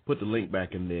word. Put the link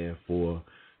back in there for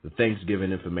the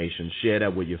Thanksgiving information. Share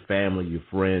that with your family, your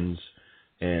friends,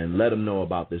 and let them know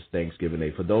about this Thanksgiving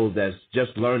Day. For those that's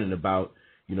just learning about,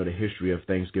 the history of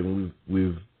Thanksgiving,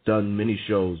 we've done many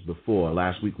shows before.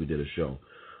 Last week we did a show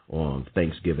on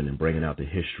Thanksgiving and bringing out the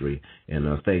history. And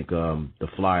I think the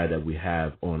flyer that we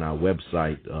have on our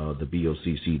website,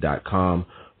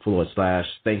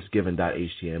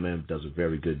 thebocc.com/Thanksgiving.html, does a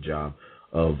very good job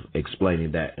of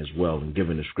explaining that as well and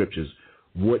giving the scriptures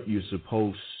what you're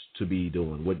supposed to be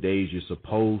doing, what days you're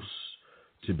supposed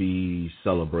to be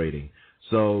celebrating.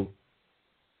 So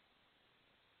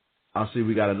I see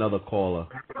we got another caller.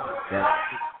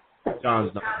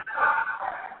 John's not.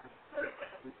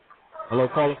 Hello,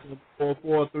 caller from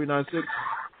 44396.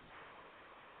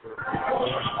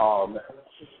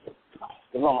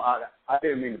 I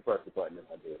didn't mean to press the button if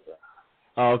I did, sir.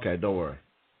 Oh, okay, don't worry.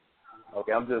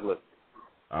 Okay, I'm just listening.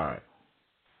 All right.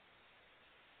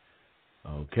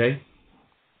 Okay.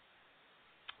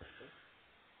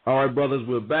 All right, brothers,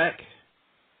 we're back,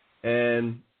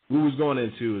 and what we was going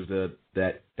into is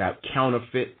that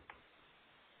counterfeit,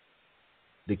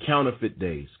 the counterfeit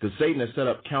days, because Satan has set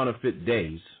up counterfeit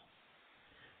days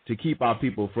to keep our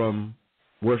people from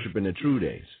worshiping the true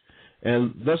days.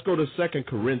 And let's go to 2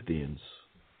 Corinthians,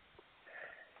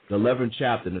 the 11th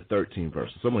chapter and the 13th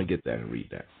verse. Someone get that and read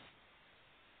that.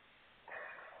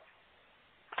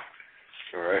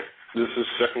 All right. This is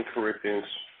 2 Corinthians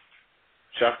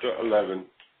chapter 11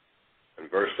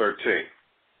 and verse 13.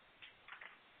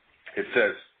 It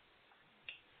says,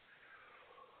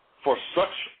 "For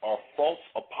such are false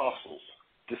apostles,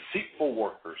 deceitful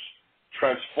workers,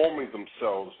 transforming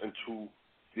themselves into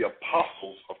the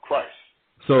apostles of Christ."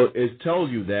 So it tells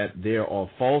you that there are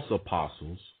false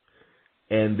apostles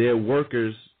and they're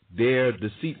workers, they're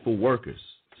deceitful workers.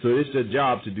 So it's their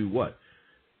job to do what?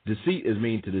 Deceit is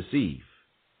mean to deceive.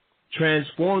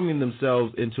 Transforming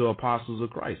themselves into apostles of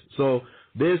Christ. So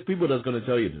there's people that's going to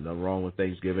tell you there's nothing wrong with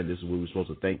Thanksgiving. This is what we're supposed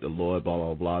to thank the Lord, blah,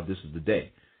 blah, blah. This is the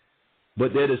day.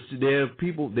 But there are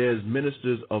people, there's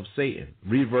ministers of Satan.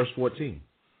 Read verse 14.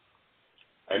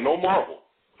 "And no marvel,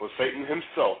 for Satan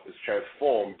himself is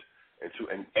transformed into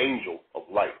an angel of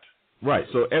light." Right.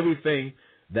 So everything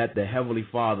that the Heavenly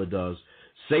Father does,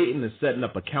 Satan is setting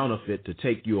up a counterfeit to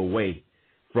take you away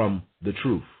from the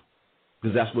truth.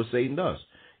 Because that's what Satan does.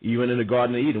 Even in the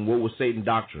Garden of Eden, what was Satan's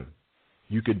doctrine?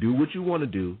 You can do what you want to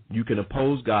do. You can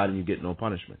oppose God and you get no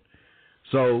punishment.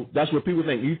 So that's what people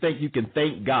think. You think you can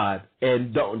thank God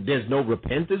and there's no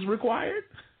repentance required?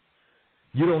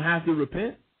 You don't have to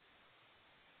repent?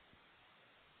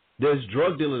 There's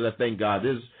drug dealers that thank God.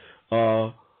 There's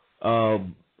whoremongers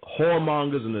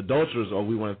and adulterers. Oh,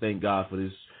 we want to thank God for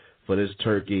this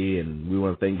turkey, and we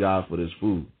want to thank God for this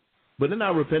food. But they're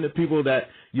not repentant people that,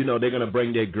 they're going to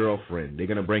bring their girlfriend. They're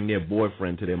going to bring their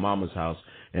boyfriend to their mama's house,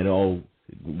 and, we're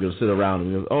going to sit around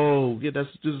and go,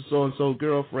 that's just so-and-so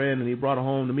girlfriend, and he brought her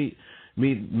home to meet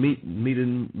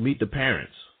the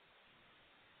parents.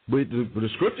 But the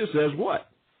scripture says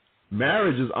what?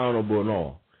 Marriage is honorable and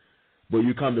all. But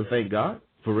you come to thank God?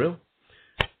 For real?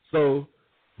 So,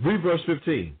 read verse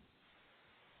 15.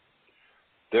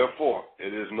 "Therefore,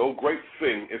 it is no great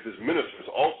thing if his ministers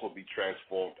also be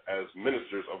transformed as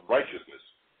ministers of righteousness,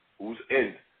 whose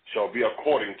end shall be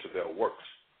according to their works."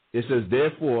 It says,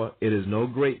 "Therefore, it is no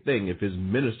great thing if his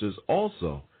ministers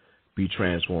also be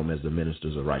transformed as the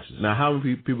ministers of righteousness." Now, how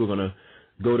many people are going to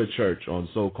go to church on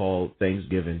so-called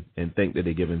Thanksgiving and think that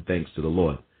they're giving thanks to the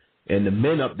Lord? And the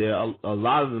men up there, a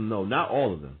lot of them know, not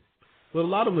all of them, but a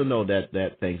lot of them know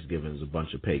that Thanksgiving is a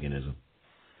bunch of paganism.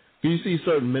 You see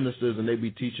certain ministers, and they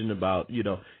be teaching about,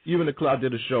 even the club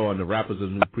did a show on the rappers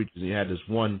and new preachers, and you had this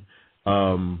one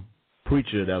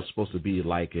preacher that was supposed to be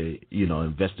like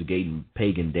investigating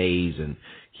pagan days, and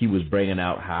he was bringing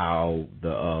out how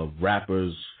the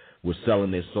rappers were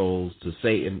selling their souls to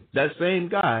Satan. That same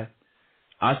guy,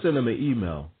 I sent him an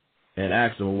email and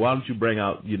asked him, why don't you bring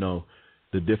out,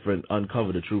 the different,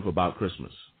 uncover the truth about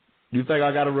Christmas? You think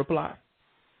I got a reply?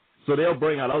 So they'll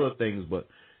bring out other things, but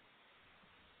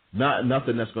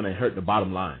nothing that's going to hurt the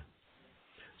bottom line.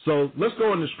 So let's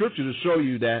go in the scripture to show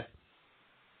you that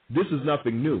this is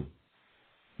nothing new,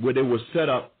 where they will set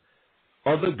up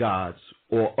other gods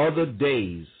or other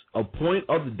days, appoint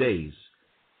other days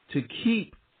to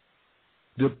keep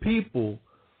the people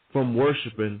from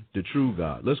worshiping the true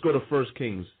God. Let's go to 1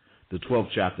 Kings, the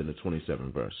 12th chapter and the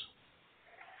 27th verse.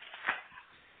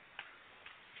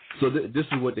 So this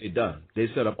is what they've done. They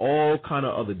set up all kind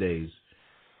of other days,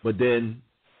 but then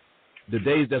the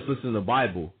days that's listed in the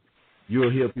Bible,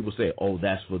 you'll hear people say, oh,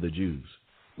 that's for the Jews.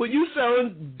 But you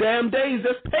selling damn days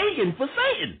that's pagan for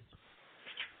Satan.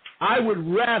 I would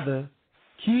rather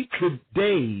keep the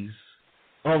days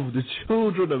of the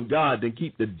children of God than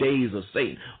keep the days of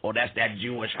Satan. Oh, that's that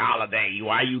Jewish holiday.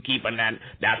 Why are you keeping that?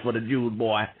 That's for the Jews,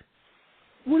 boy.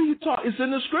 What are you talking? It's in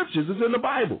the scriptures. It's in the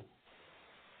Bible.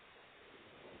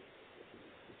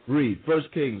 Read 1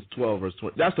 Kings 12, verse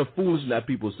 20. That's the foolishness that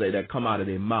people say that come out of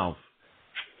their mouth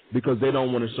because they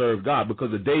don't want to serve God.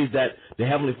 Because the days that the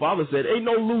Heavenly Father said, ain't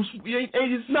no loose,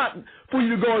 it's not for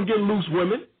you to go and get loose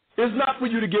women. It's not for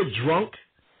you to get drunk.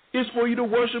 It's for you to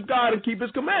worship God and keep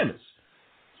his commandments.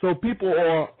 So people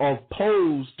are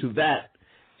opposed to that,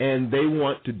 and they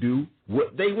want to do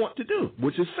what they want to do,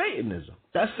 which is Satanism.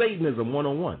 That's Satanism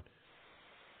 101.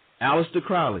 Aleister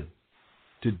Crowley,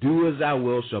 to do as thou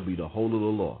wilt shall be the whole of the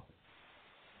law.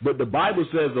 But the Bible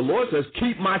says, the Lord says,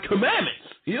 keep my commandments.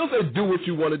 He don't say do what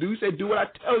you want to do. He said do what I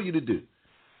tell you to do.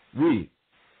 Read.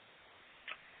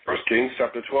 1 Kings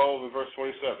chapter 12 and verse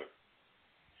 27.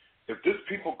 If this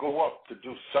people go up to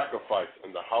do sacrifice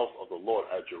in the house of the Lord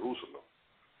at Jerusalem,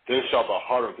 then shall the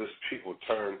heart of this people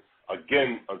turn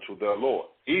again unto their Lord,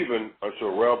 even unto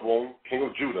Rehoboam, king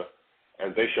of Judah,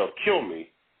 and they shall kill me,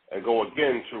 and go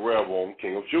again to Rehoboam,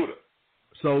 king of Judah.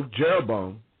 So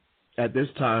Jeroboam, at this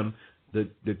time, the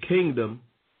kingdom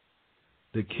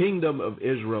of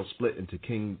Israel split into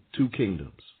two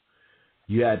kingdoms.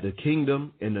 You had the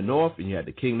kingdom in the north, and you had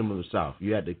the kingdom of the south.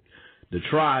 You had the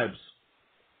tribes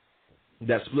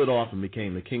that split off and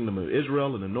became the kingdom of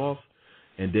Israel in the north,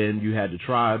 and then you had the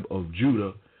tribe of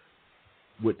Judah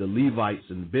with the Levites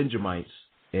and the Benjamites,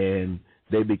 and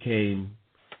they became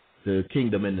the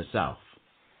kingdom in the south.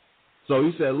 So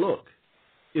he said, look,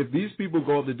 if these people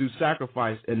go up to do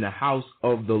sacrifice in the house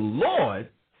of the Lord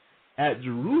at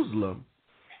Jerusalem,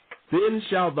 then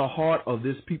shall the heart of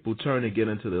this people turn again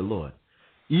unto the Lord,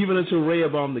 even unto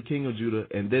Rehoboam the king of Judah,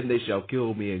 and then they shall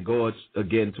kill me and go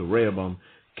again to Rehoboam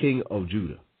king of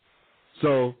Judah.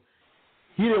 So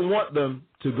he didn't want them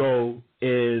to go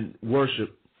and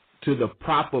worship to the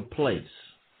proper place.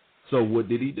 So what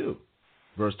did he do?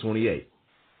 Verse 28.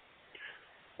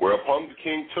 Whereupon the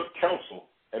king took counsel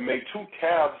and made 2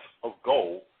 calves of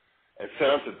gold and said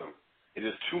unto them, it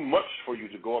is too much for you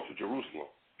to go up to Jerusalem.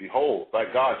 Behold,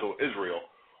 thy gods, O Israel,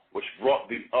 which brought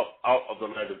thee up out of the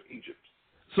land of Egypt.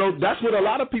 So that's what a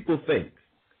lot of people think.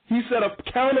 He set up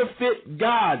counterfeit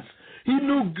gods. He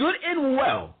knew good and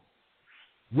well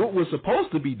what was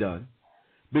supposed to be done.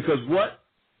 Because what?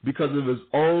 Because of his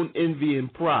own envy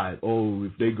and pride. Oh,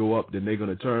 if they go up, then they're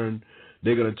going to turn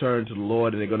to the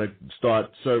Lord, and they're going to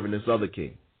start serving this other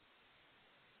king.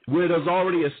 Where it was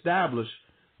already established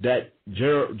that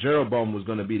Jeroboam was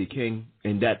going to be the king,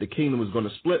 and that the kingdom was going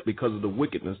to split because of the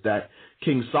wickedness that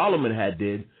King Solomon had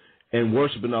did, and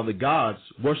worshiping other gods,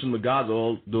 worshiping the gods of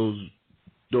all those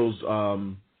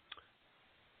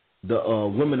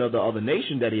women of the other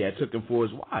nation that he had taken for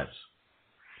his wives.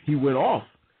 He went off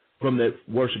from that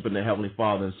worshiping the Heavenly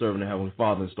Father and serving the Heavenly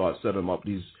Father and started setting up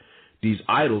these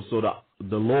idols. So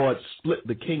the Lord split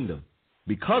the kingdom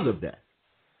because of that.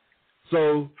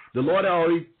 So the Lord had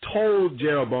already told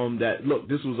Jeroboam that, look,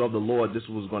 this was of the Lord, this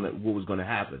was what was going to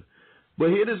happen. But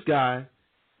here this guy,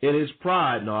 in his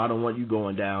pride, no, I don't want you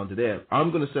going down to there.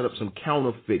 I'm going to set up some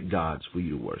counterfeit gods for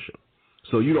you to worship,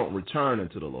 so you don't return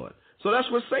unto the Lord. So that's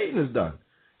what Satan has done.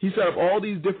 He set up all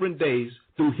these different days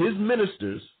through his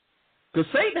ministers, because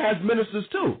Satan has ministers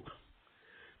too.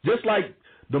 Just like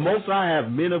the Most High have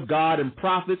men of God and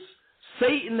prophets,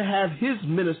 Satan have his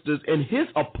ministers and his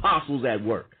apostles at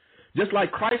work. Just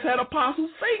like Christ had apostles,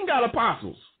 Satan got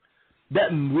apostles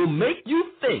that will make you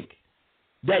think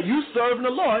that you serving the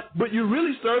Lord, but you're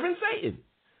really serving Satan.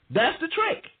 That's the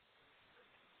trick.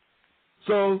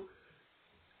 So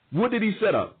what did he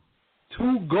set up?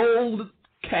 2 gold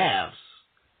calves,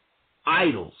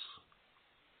 idols.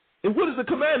 And what does the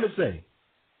commandment say?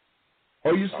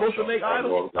 Are you supposed to make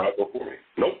idols?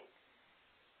 Nope.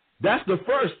 That's the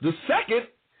first.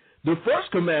 The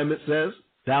first commandment says,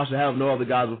 thou shalt have no other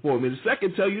gods before me. The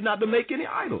second tell you not to make any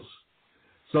idols.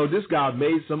 So this guy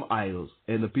made some idols,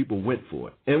 and the people went for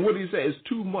it. And what did he say? It's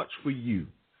too much for you.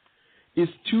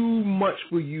 It's too much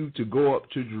for you to go up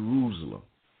to Jerusalem.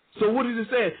 So what did he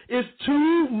say? It's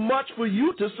too much for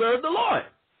you to serve the Lord.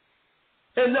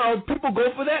 And now people go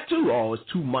for that too. Oh, it's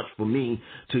too much for me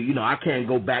to, I can't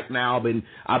go back now.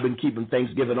 I've been keeping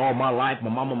Thanksgiving all my life. My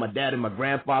mama, my dad, and my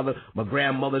grandfather, my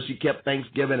grandmother, she kept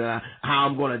Thanksgiving, and how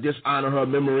I'm going to dishonor her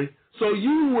memory. So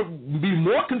you would be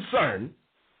more concerned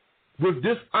with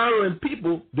dishonoring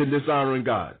people than dishonoring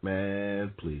God.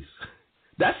 Man, please.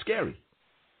 That's scary.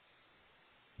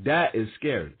 That is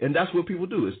scary. And that's what people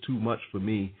do. It's too much for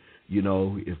me.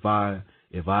 If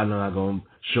I'm not going to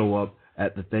show up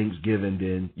at the Thanksgiving,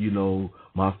 then,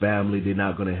 my family, they're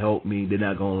not going to help me. They're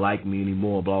not going to like me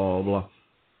anymore, blah, blah, blah.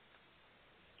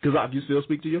 Because you still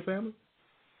speak to your family?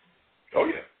 Oh,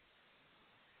 yeah.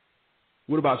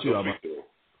 What about you, Alma?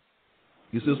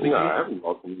 You still speak to I have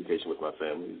all communication with my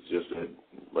family. It's just that,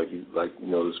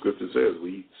 the scripture says,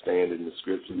 we stand in the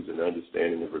scriptures and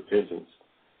understanding of repentance,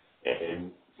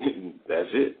 and that's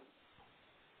it.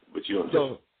 But you don't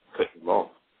just cut them off.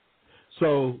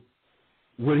 So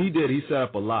what he did, he set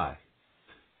up a lie.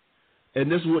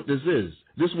 And this is what this is.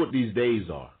 This is what these days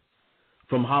are.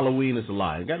 From Halloween, it's a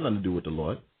lie. It got nothing to do with the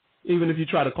Lord. Even if you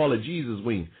try to call it Jesus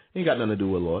Week, it ain't got nothing to do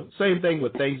with the Lord. Same thing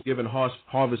with Thanksgiving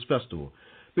Harvest Festival.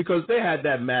 Because they had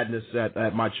that madness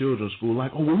at my children's school,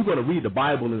 like, oh, well, we're going to read the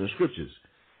Bible and the Scriptures.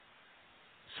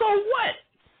 So what?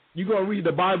 You're going to read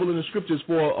the Bible and the Scriptures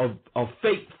for a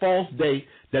fake, false day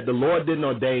that the Lord didn't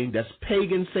ordain, that's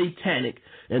pagan, satanic,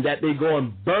 and that they go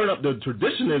and burn up. The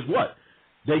tradition is what?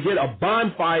 They get a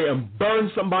bonfire and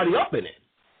burn somebody up in it.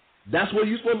 That's what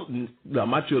you're supposed to. No,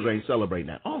 my children ain't celebrating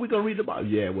that. Oh, we're going to read the Bible.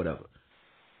 Yeah, whatever.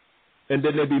 And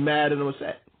then they'd be mad and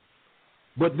upset.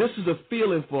 But this is a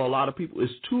feeling for a lot of people.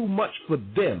 It's too much for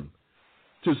them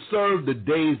to serve the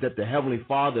days that the Heavenly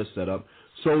Father set up.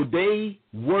 So they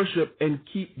worship and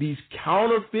keep these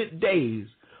counterfeit days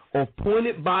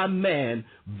appointed by man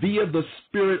via the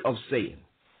spirit of Satan.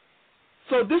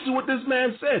 So this is what this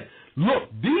man said. Look,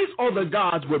 these are the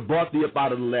gods that brought thee up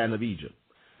out of the land of Egypt.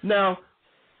 Now,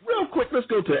 real quick, let's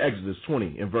go to Exodus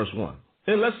 20 and verse 1.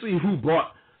 And let's see who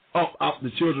brought up out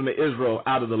the children of Israel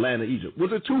out of the land of Egypt.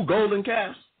 Was it 2 golden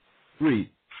calves? Read.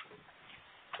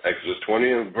 Exodus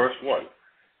 20 and verse 1.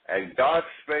 And God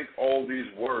spake all these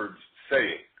words,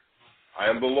 saying, I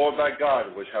am the Lord thy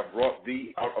God, which have brought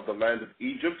thee out of the land of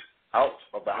Egypt, out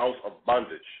of the house of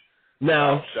bondage.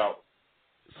 Now,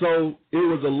 so it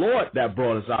was the Lord that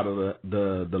brought us out of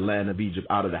the land of Egypt,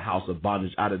 out of the house of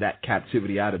bondage, out of that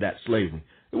captivity, out of that slavery.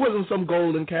 It wasn't some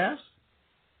golden calves.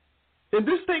 And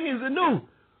this thing isn't new.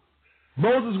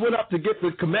 Moses went up to get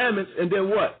the commandments, and then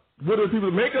what? What do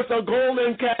people make us a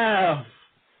golden calf?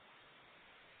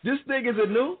 This thing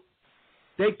isn't new.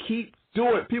 They keep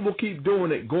doing it. People keep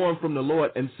doing it, going from the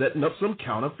Lord and setting up some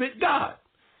counterfeit God.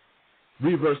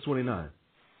 Read verse 29.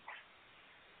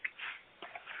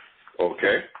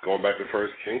 Okay, going back to 1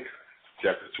 Kings,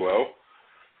 chapter 12.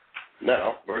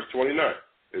 Now, verse 29,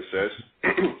 it says,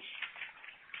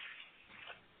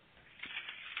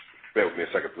 bear with me a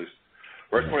second, please.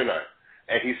 Verse 29,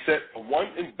 and he set the one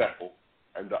in Bethel,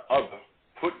 and the other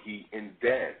put he in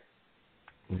Dan.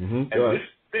 And this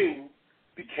thing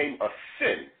became a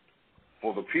sin,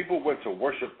 for the people went to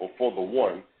worship before the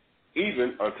one,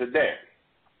 even unto Dan.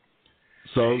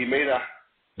 So he made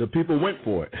the people went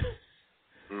for it.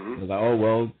 Like, oh,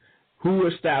 well, who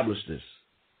established this?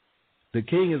 The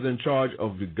king is in charge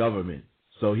of the government.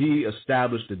 So he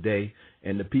established the day,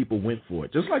 and the people went for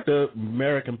it. Just like the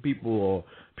American people or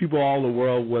people all over the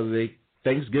world, whether they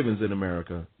Thanksgiving's in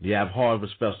America, you have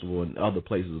Harvest Festival in other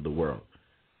places of the world,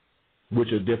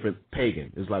 which are different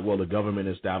pagan. It's like, well, the government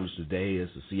established a day.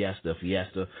 It's a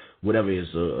fiesta, whatever.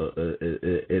 It's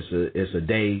a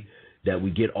day that we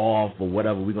get off or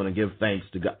whatever. We're going to give thanks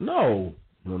to God. No.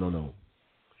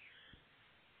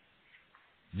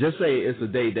 Just say it's a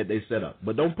day that they set up,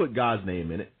 but don't put God's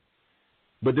name in it.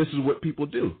 But this is what people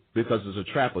do because it's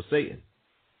a trap of Satan.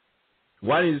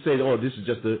 Why didn't you say, oh, this is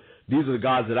just these are the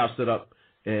gods that I've set up,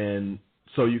 and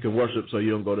so you can worship, so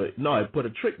you don't go to? No, I put a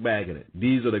trick bag in it.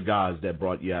 These are the gods that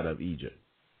brought you out of Egypt.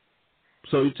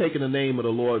 So you're taking the name of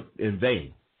the Lord in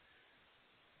vain.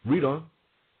 Read on.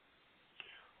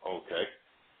 Okay.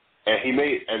 And he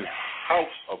made an house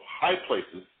of high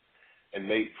places and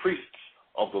made priests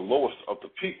of the lowest of the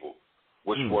people,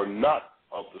 which were not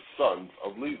of the sons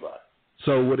of Levi.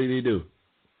 So what did he do?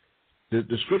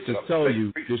 The scriptures tell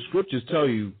you. The scriptures tell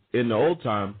you in the old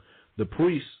time, the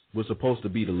priests were supposed to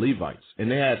be the Levites, and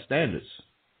they had standards.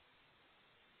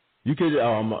 You can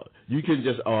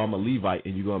just I'm a Levite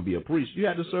and you're going to be a priest. You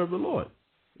had to serve the Lord.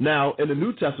 Now in the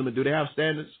New Testament, do they have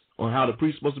standards on how the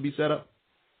priest is supposed to be set up?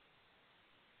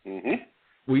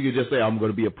 Well, you could just say I'm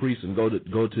going to be a priest and go to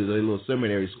the little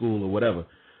seminary school or whatever.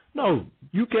 No,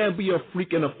 you can't be a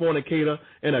freak and a fornicator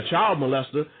and a child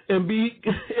molester and be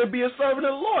a servant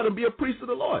of the Lord and be a priest of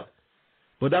the Lord.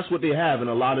 But that's what they have in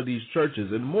a lot of these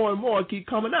churches, and more keep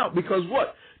coming out because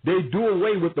what? They do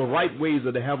away with the right ways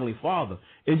of the Heavenly Father,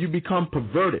 and you become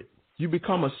perverted. You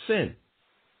become a sin.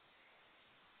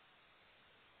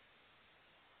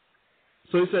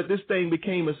 So he said this thing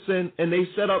became a sin, and they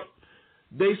set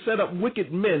up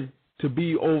wicked men to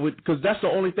be over, because that's the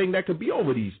only thing that could be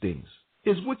over these things,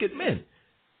 is wicked men.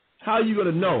 How are you going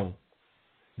to know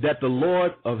that the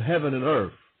Lord of heaven and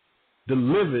earth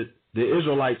delivered the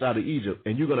Israelites out of Egypt,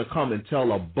 and you're going to come and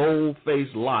tell a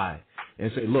bold-faced lie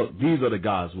and say, look, these are the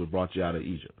gods who brought you out of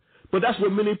Egypt? But that's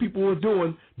what many people were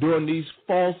doing during these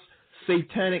false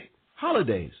satanic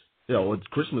holidays. You know,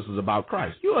 Christmas is about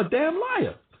Christ. You're a damn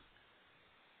liar.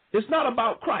 It's not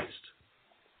about Christ.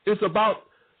 It's about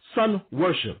sun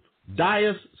worship.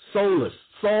 Dies solus,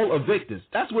 sol evictus.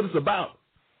 That's what it's about.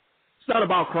 It's not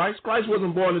about Christ. Christ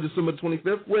wasn't born on December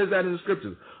 25th. Where's that in the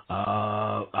scriptures?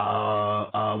 Well,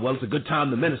 it's a good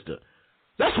time to minister.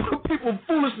 That's what people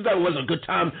foolishly say. Well, it's a good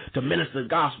time to minister the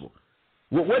gospel.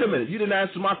 Well, wait a minute. You didn't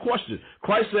answer my question.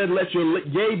 Christ said, let your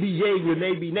yea be yea, your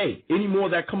nay be nay. Any more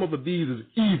that come up with these is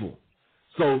evil.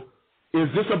 So, is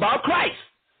this about Christ?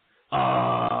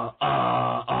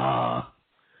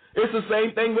 It's the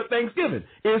same thing with Thanksgiving.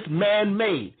 It's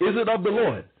man-made. Is it of the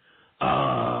Lord?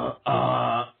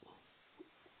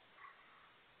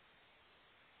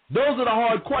 Those are the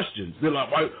hard questions. They're like,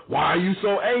 why are you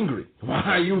so angry? Why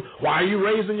are you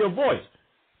raising your voice?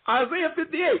 Isaiah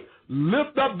 58,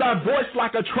 lift up thy voice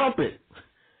like a trumpet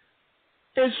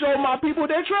and show my people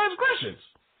their transgressions.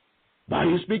 Why are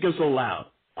you speaking so loud?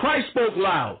 Christ spoke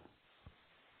loud.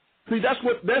 See, that's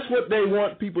what they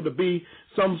want people to be,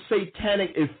 some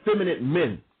satanic, effeminate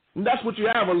men. And that's what you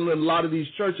have in a lot of these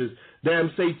churches,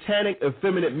 damn satanic,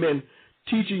 effeminate men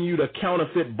teaching you the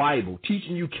counterfeit Bible,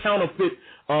 teaching you counterfeit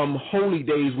holy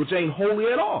days, which ain't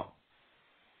holy at all.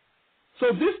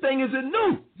 So this thing isn't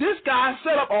new. This guy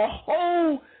set up a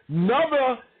whole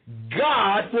nother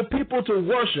God for people to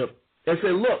worship and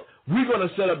say, look, we're going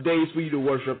to set up days for you to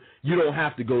worship. You don't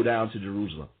have to go down to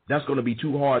Jerusalem. That's going to be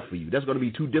too hard for you. That's going to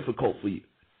be too difficult for you.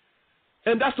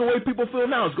 And that's the way people feel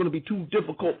now. It's going to be too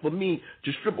difficult for me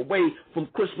to strip away from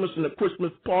Christmas and the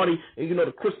Christmas party and,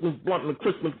 the Christmas blunt and the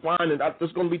Christmas wine. And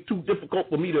it's going to be too difficult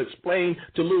for me to explain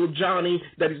to little Johnny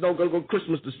that he's not going to go to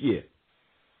Christmas this year.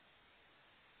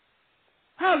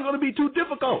 How is it going to be too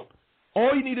difficult?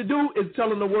 All you need to do is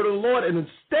tell him the word of the Lord, and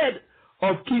instead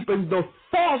of keeping the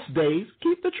false days,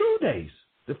 keep the true days.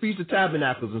 The Feast of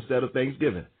Tabernacles instead of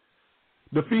Thanksgiving.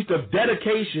 The Feast of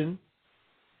Dedication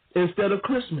instead of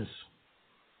Christmas.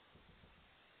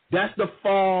 That's the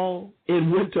fall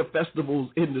and winter festivals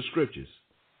in the scriptures.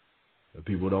 But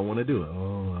people don't want to do it.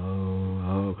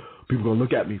 People going to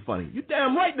look at me funny. You're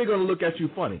damn right they're going to look at you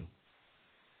funny.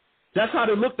 That's how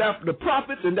they looked at the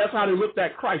prophets, and that's how they looked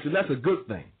at Christ, and that's a good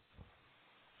thing.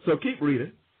 So keep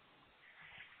reading.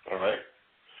 All right.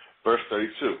 Verse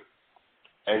 32.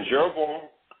 And Jeroboam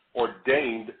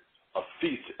ordained a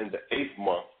feast in the 8th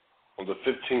month on the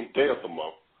 15th day of the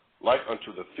month, like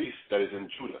unto the feast that is in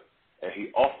Judah, and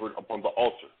he offered upon the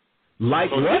altar. Like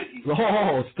so what?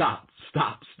 Stop.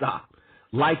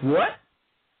 Like what?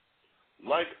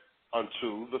 Like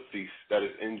unto the feast that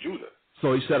is in Judah.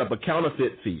 So he set up a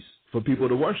counterfeit feast for people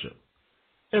to worship.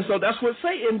 And so that's what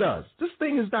Satan does. This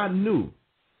thing is not new.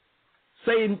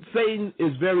 Satan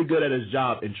is very good at his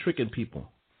job in tricking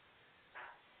people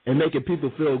and making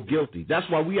people feel guilty. That's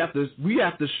why we have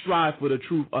to strive for the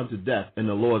truth unto death, and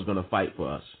the Lord's going to fight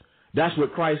for us. That's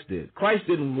what Christ did. Christ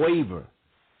didn't waver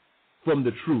from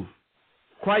the truth.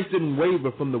 Christ didn't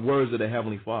waver from the words of the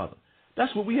Heavenly Father.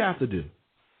 That's what we have to do.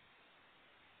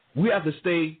 We have to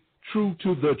stay true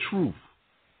to the truth.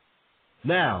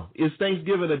 Now, is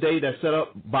Thanksgiving a day that's set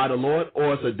up by the Lord,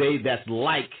 or it's a day that's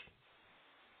likened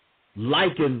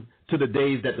to the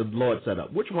days that the Lord set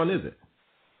up? Which one is it?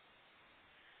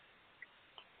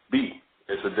 B.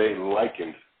 It's a day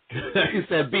likened. You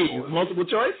said B. Multiple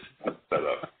choice? Set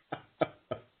up.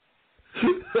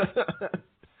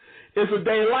 It's a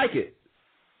day like it.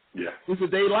 Yeah. It's a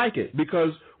day like it,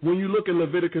 because when you look in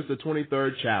Leviticus, the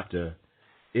 23rd chapter,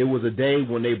 it was a day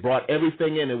when they brought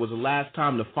everything in. It was the last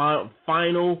time, the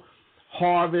final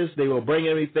harvest. They would bring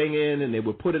everything in, and they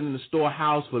would put it in the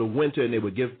storehouse for the winter, and they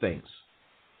would give thanks.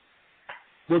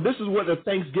 Well, this is what the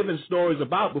Thanksgiving story is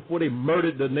about before they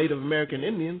murdered the Native American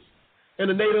Indians. And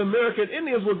the Native American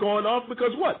Indians were going off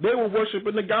because what? They were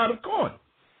worshiping the god of corn.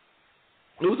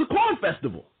 It was a corn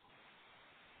festival.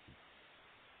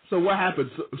 So what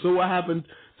happened? So what happened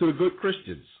to the good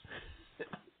Christians?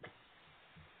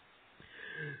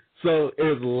 So it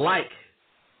was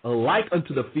like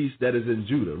unto the feast that is in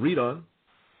Judah. Read on.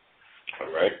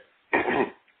 All right.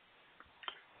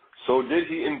 So did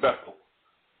he in Bethel,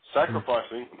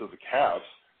 sacrificing unto the calves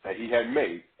that he had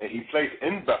made, and he placed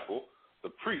in Bethel the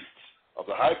priests of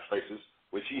the high places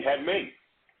which he had made.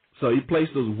 So he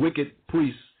placed those wicked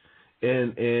priests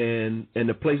in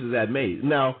the places that made.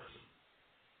 Now,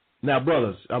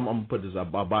 brothers, I'm gonna put this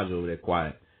up. Abaji over there,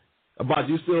 quiet. Abaji,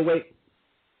 you still awake?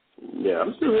 Yeah,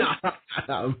 I'm still awake.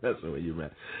 I'm messing with you,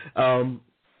 man.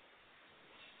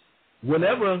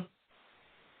 Whenever,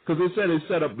 because they said they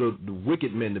set up the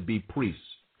wicked men to be priests.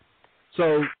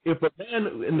 So if a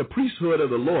man in the priesthood of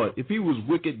the Lord, if he was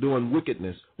wicked doing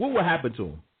wickedness, what would happen to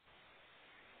him?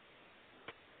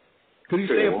 Could he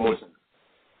say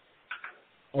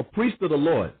a priest of the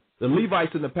Lord, the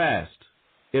Levites in the past,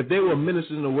 if they were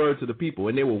ministering the word to the people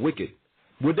and they were wicked,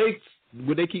 would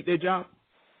they keep their job?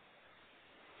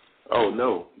 Oh,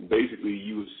 no. Basically,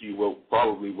 you would see what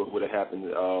would have happened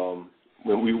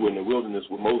when we were in the wilderness,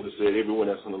 where Moses said, everyone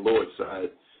that's on the Lord's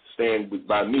side, stand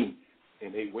by me.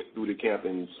 And they went through the camp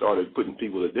and started putting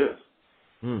people to death.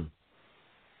 And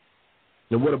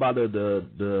what about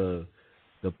the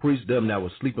priests, them that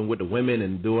were sleeping with the women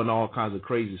and doing all kinds of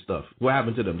crazy stuff? What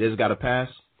happened to them? They just got a pass?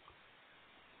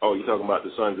 Oh, you're talking about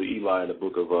the sons of Eli in the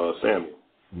book of Samuel.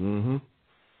 Mm-hmm.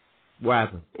 What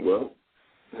happened? Well,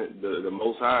 the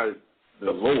Most High,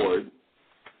 the Lord,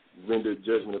 rendered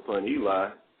judgment upon Eli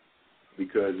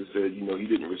because it said, he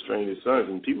didn't restrain his sons.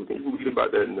 And people can read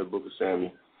about that in the book of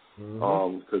Samuel.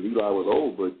 Because Eli was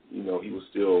old, but, he was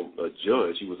still a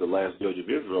judge. He was the last judge of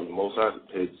Israel. And the Most High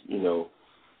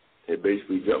had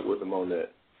basically dealt with him on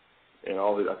that. And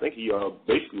I think he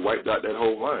basically wiped out that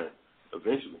whole line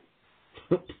eventually.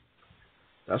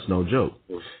 That's no joke.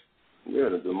 Yeah,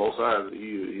 the Most High,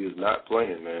 he is not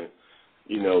playing, man.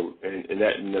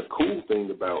 And the cool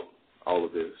thing about all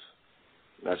of this,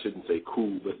 and I shouldn't say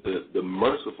cool, but the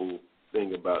merciful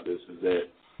thing about this is that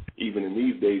even in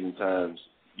these days and times,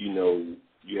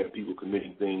 you have people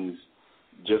committing things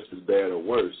just as bad or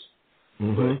worse.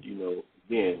 But,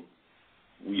 again,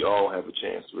 we all have a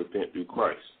chance to repent through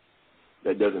Christ.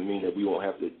 That doesn't mean that we won't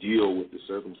have to deal with the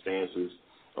circumstances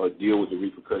or deal with the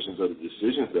repercussions of the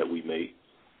decisions that we make,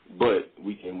 but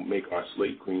we can make our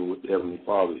slate clean with the Heavenly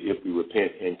Father if we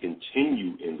repent and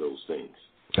continue in those things.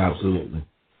 Absolutely.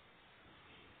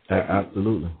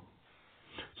 Absolutely.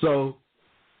 So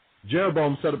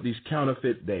Jeroboam set up these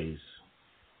counterfeit days.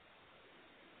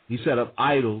 He set up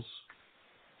idols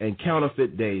and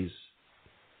counterfeit days,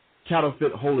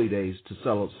 counterfeit holy days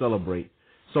to celebrate.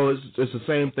 So it's the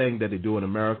same thing that they do in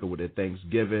America with their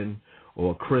Thanksgiving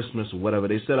or Christmas or whatever.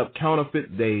 They set up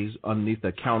counterfeit days underneath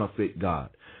a counterfeit God.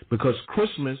 Because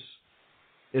Christmas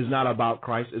is not about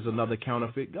Christ, it's another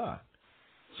counterfeit God.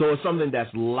 So it's something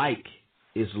that's like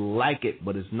it,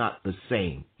 but it's not the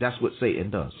same. That's what Satan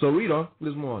does. So read on.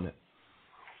 There's more on it.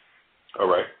 All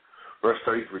right. Verse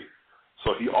 33.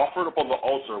 So he offered upon the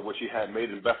altar which he had made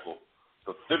in Bethel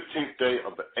the 15th day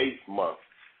of the 8th month,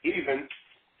 even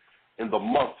in the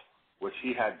month which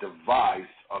he had devised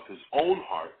of his own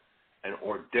heart, and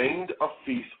ordained a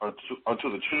feast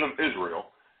unto the children of Israel,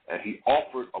 and he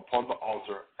offered upon the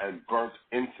altar and burnt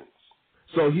incense.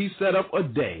 So he set up a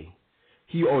day.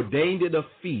 He ordained it a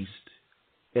feast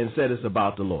and said it's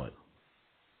about the Lord.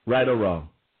 Right or wrong?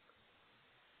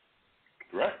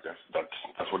 Correct.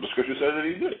 That's what the scripture says that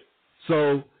he did.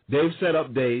 So they've set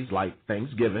up days like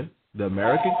Thanksgiving, the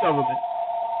American government.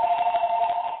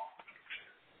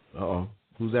 Uh-oh.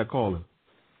 Who's that calling?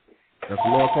 That's the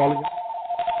Lord calling you?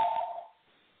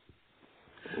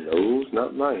 No, it's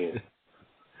not my end.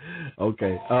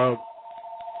 Okay.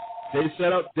 They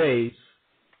set up days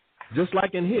just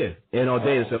like in here. And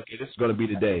ordained said, okay, this is going to be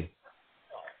the day.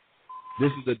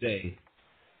 This is the day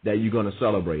that you're going to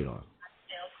celebrate on.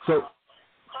 So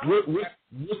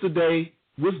what's the day?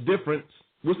 What's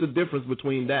the difference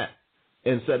between that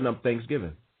and setting up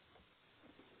Thanksgiving?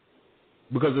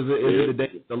 Because is it the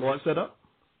day the Lord set up?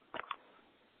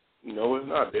 No, it's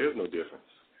not. There's no difference.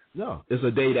 No, it's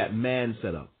a day that man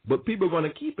set up. But people are going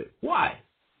to keep it. Why?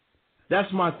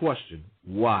 That's my question.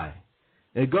 Why?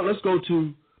 And let's go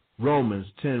to Romans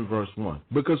 10, verse 1.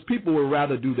 Because people would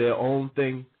rather do their own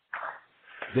thing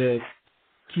than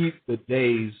keep the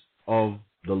days of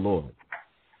the Lord.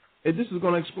 And this is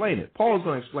going to explain it. Paul is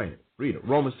going to explain it. Read it.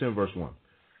 Romans 10, verse 1.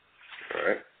 All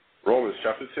right. Romans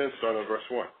chapter 10, starting at verse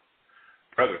 1.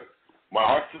 Brethren, my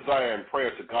heart's desire and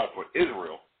prayer to God for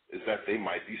Israel is that they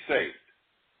might be saved.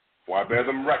 For I bear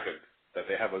them record that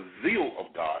they have a zeal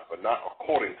of God, but not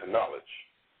according to knowledge.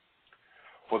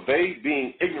 For they,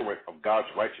 being ignorant of God's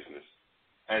righteousness,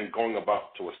 and going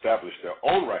about to establish their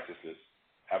own righteousness,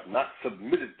 have not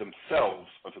submitted themselves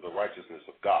unto the righteousness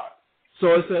of God. So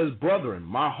it says, brethren,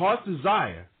 my heart's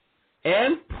desire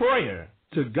and prayer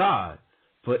to God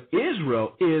for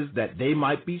Israel is that they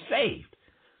might be saved.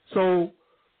 So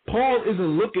Paul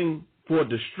isn't looking for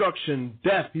destruction,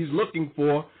 death. He's looking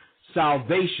for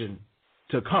salvation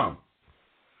to come.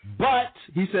 But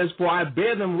he says, for I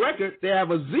bear them record, they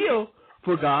have a zeal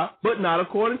for God, but not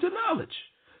according to knowledge.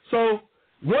 So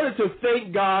wanted to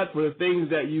thank God for the things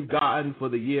that you've gotten for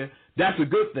the year, that's a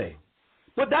good thing.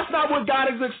 But that's not what God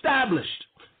has established.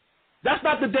 That's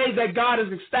not the day that God has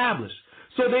established.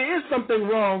 So there is something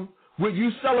wrong with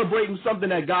you celebrating something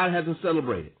that God hasn't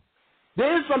celebrated.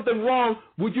 There is something wrong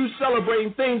with you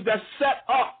celebrating things that's set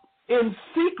up in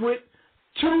secret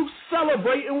to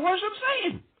celebrate and worship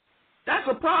Satan. That's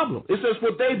a problem. It says,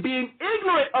 for they being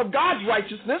ignorant of God's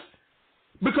righteousness,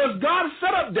 Because God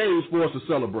set up days for us to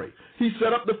celebrate. He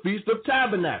set up the Feast of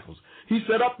Tabernacles. He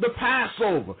set up the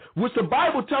Passover, which the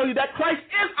Bible tells you that Christ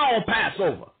is our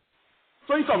Passover.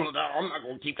 So he's talking about, no, I'm not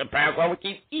going to keep the Passover. I'm going to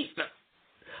keep Easter.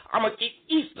 I'm going to keep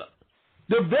Easter.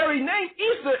 The very name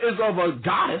Easter is of a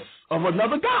goddess of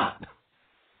another god.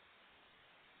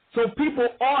 So people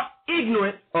are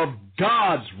ignorant of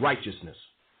God's righteousness.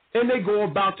 And they go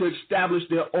about to establish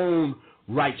their own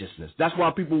righteousness. That's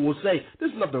why people will say,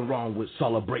 there's nothing wrong with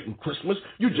celebrating Christmas.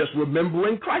 You're just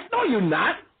remembering Christ. No, you're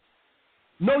not.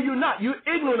 No, you're not. You're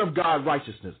ignorant of God's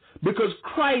righteousness because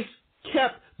Christ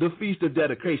kept the Feast of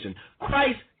Dedication.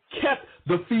 Christ kept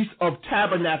the Feast of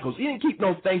Tabernacles. He didn't keep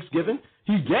no Thanksgiving.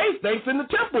 He gave thanks in the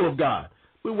temple of God.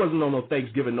 But it wasn't no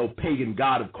Thanksgiving, no pagan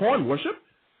god of corn worship.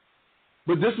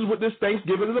 But this is what this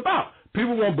Thanksgiving is about.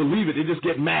 People won't believe it. They just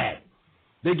get mad.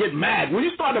 They get mad. When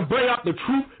you start to bring out the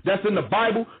truth that's in the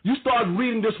Bible, you start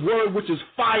reading this word which is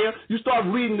fire, you start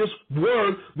reading this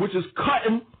word which is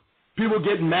cutting, people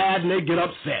get mad and they get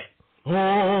upset.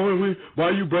 Oh, why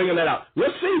are you bringing that out?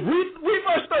 Let's see. Read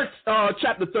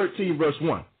chapter 13, verse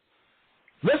 1.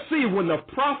 Let's see when the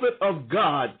prophet of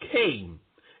God came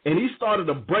and he started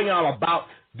to bring out about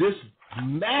this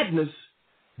madness,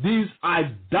 these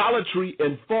idolatry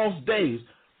and false days.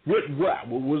 What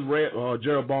was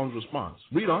Jeroboam's response?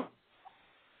 Read on.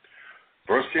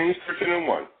 1 Kings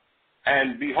 13:1.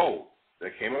 And behold,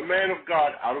 there came a man of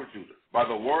God out of Judah by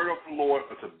the word of the Lord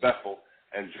unto Bethel,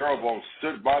 and Jeroboam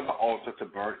stood by the altar to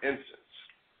burn incense.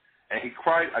 And he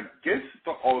cried against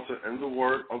the altar in the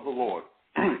word of the Lord,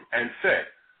 and said,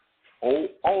 O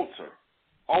altar,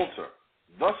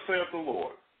 thus saith the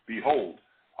Lord, behold,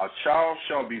 a child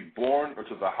shall be born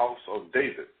unto the house of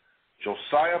David,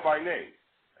 Josiah by name,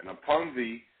 and upon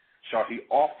thee shall he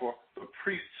offer the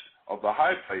priests of the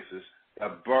high places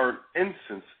that burn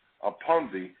incense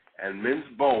upon thee, and men's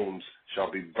bones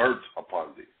shall be burnt upon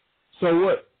thee. So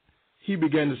what? He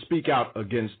began to speak out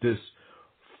against this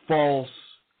false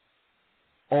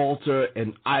altar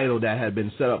and idol that had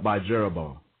been set up by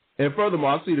Jeroboam. And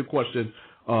furthermore, I see the question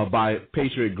by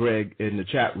Patriot Greg in the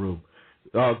chat room.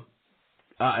 And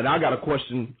I got a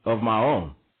question of my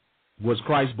own. Was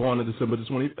Christ born on December the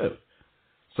 25th?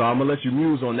 So I'm going to let you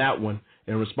muse on that one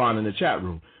and respond in the chat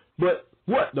room. But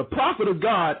what? The prophet of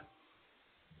God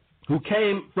who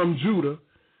came from Judah,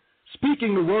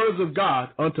 speaking the words of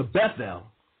God unto Bethel,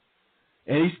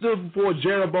 and he stood before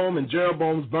Jeroboam, and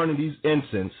Jeroboam's burning these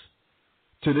incense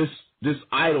to this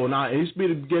idol now, and he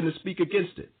began to speak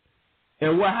against it.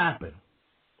 And what happened?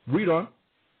 Read on.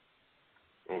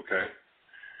 Okay.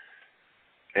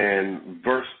 And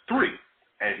verse 3,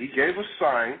 and he gave a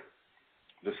sign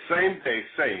the same day,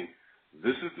 saying,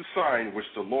 this is the sign which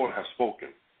the Lord hath spoken.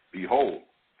 Behold,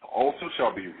 the altar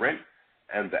shall be rent,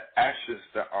 and the ashes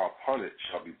that are upon it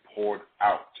shall be poured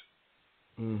out.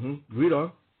 Read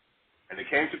on. And it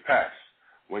came to pass,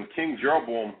 when King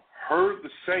Jeroboam heard the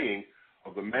saying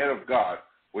of the man of God,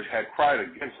 which had cried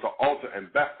against the altar in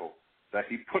Bethel, that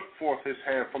he put forth his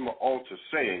hand from the altar,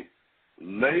 saying,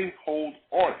 lay hold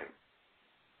on him.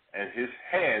 And his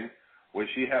hand, which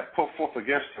he had put forth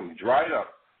against him, dried up,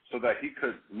 so that he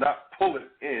could not pull it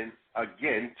in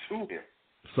again to him.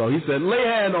 So he said, lay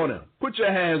hand on him. Put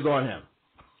your hands on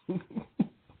him.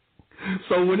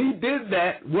 So when he did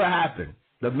that, what happened?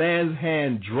 The man's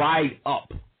hand dried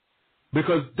up.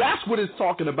 Because that's what it's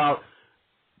talking about.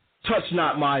 Touch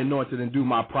not my anointed and do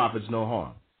my prophets no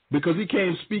harm. Because he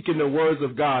came speaking the words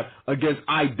of God against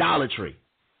idolatry,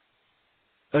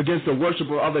 against the worship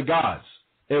of other gods.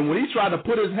 And when he tried to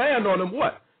put his hand on him,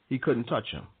 what? He couldn't touch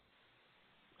him.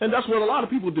 And that's what a lot of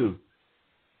people do.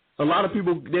 A lot of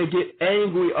people, they get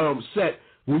angry or upset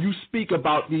when you speak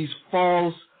about these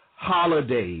false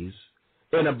holidays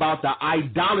and about the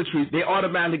idolatry. They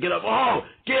automatically get up, oh,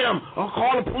 get him, or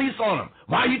call the police on him.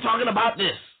 Why are you talking about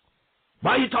this?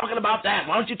 Why are you talking about that?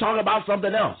 Why don't you talk about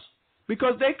something else?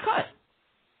 Because they cut.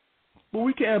 But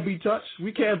we can't be touched.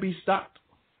 We can't be stopped.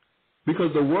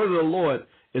 Because the word of the Lord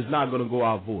is not going to go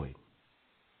out void.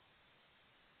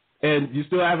 And you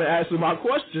still haven't answered my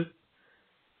question.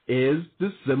 Is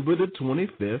December the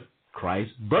 25th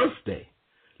Christ's birthday?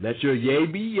 Let your yea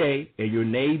be yea and your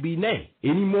nay be nay.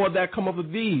 Any more that come up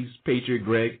of these, Patriot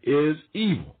Greg, is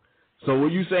evil. So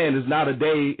what you saying is not a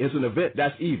day, it's an event,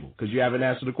 that's evil, because you haven't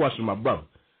answered the question, my brother.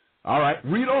 All right,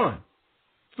 read on.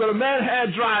 So the man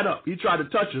had dried up. He tried to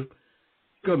touch him.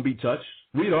 Couldn't be touched.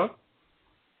 Read on.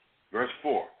 Verse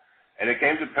 4. And it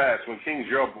came to pass when King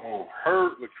Jeroboam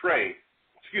heard the cry,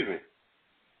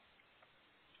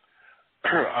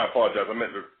 I apologize,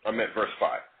 I meant verse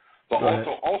 5. The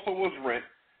altar also was rent,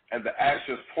 and the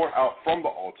ashes poured out from the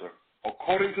altar,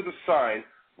 according to the sign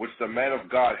which the man of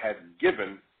God had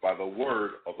given by the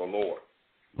word of the Lord.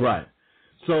 Right.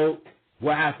 So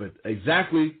what happened?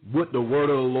 Exactly what the word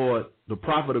of the Lord, the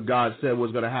prophet of God, said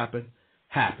was going to happen,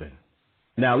 happened.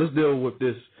 Now let's deal with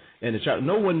this in the chapter.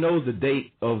 No one knows the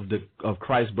date of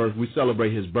Christ's birth. We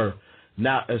celebrate his birth,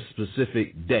 not a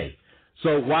specific day.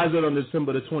 So why is it on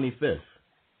December the 25th?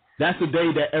 That's the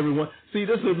day that everyone... See,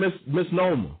 this is a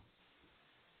misnomer.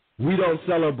 We don't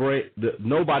celebrate...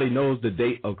 Nobody knows the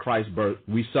date of Christ's birth.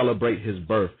 We celebrate his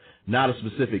birth, not a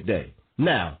specific day.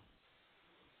 Now,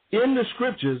 in the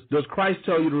scriptures, does Christ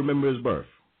tell you to remember his birth?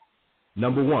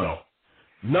 Number one. No.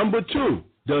 Number two,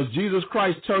 does Jesus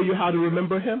Christ tell you how to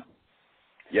remember him?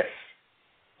 Yes.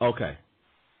 Okay.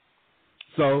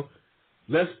 So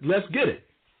let's get it.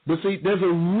 But see, there's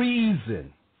a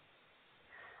reason.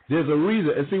 There's a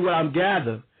reason. And see what I'm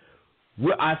gathering,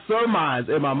 what I surmise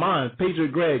in my mind,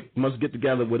 Patriot Greg must get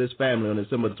together with his family on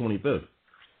December the 25th.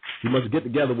 He must get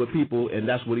together with people, and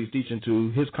that's what he's teaching to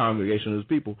his congregation, his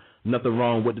people. Nothing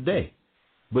wrong with the day.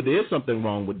 But there is something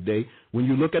wrong with the day when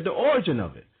you look at the origin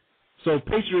of it. So,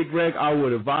 Patriot Greg, I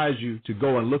would advise you to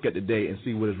go and look at the day and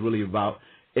see what it's really about.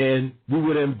 And we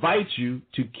would invite you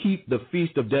to keep the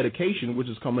Feast of Dedication, which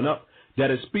is coming up, that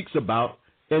it speaks about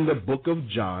in the book of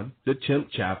John, the 10th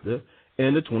chapter,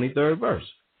 and the 23rd verse.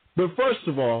 But first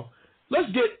of all,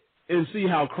 let's get and see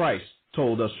how Christ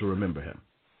told us to remember him.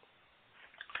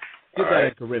 Get that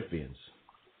in Corinthians.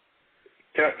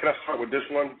 Can I start with this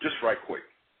one just right quick?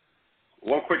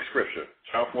 One quick scripture,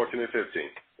 John 14 and 15.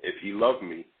 If ye love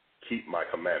me, keep my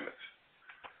commandments.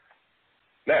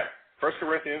 Now, 1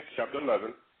 Corinthians chapter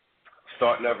 11,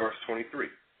 starting at verse 23.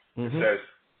 It says,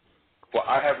 for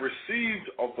I have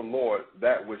received of the Lord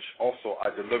that which also I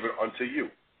delivered unto you,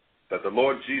 that the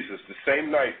Lord Jesus, the same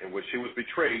night in which he was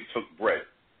betrayed, took bread.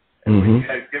 And when he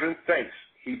had given thanks,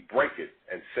 he brake it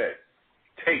and said,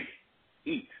 take,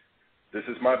 eat. This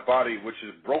is my body which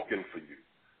is broken for you.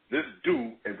 This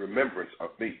do in remembrance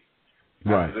of me.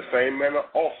 Right. After the same manner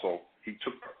also he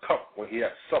took the cup when he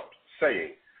had supped, saying,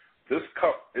 this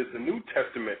cup is the New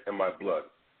Testament in my blood.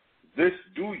 This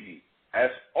do ye as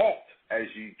oft as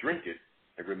ye drink it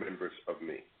in remembrance of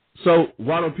me. So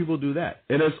why don't people do that?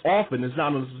 And it's often, it's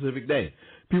not on a specific day.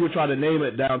 People try to name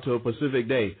it down to a specific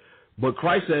day. But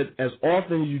Christ said, as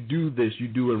often as you do this, you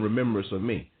do in remembrance of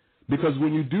me. Because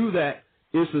when you do that,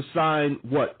 it's a sign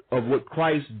of what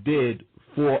Christ did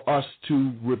for us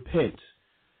to repent.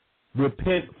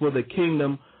 Repent, for the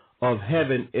kingdom of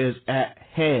heaven is at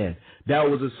hand. That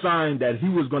was a sign that he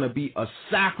was going to be a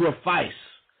sacrifice.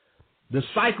 The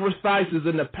sacrifices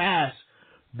in the past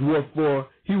were for,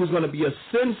 he was going to be a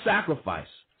sin sacrifice.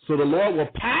 So the Lord will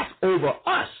pass over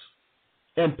us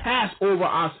and pass over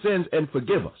our sins and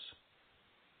forgive us.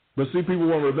 But see, people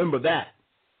won't remember that.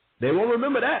 They won't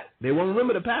remember that. They won't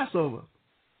remember the Passover.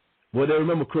 Well, they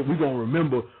remember, we're going to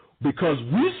remember because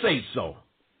we say so,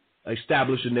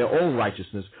 establishing their own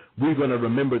righteousness. We're going to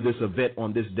remember this event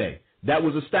on this day. That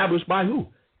was established by who?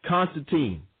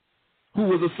 Constantine, who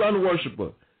was a sun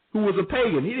worshiper, who was a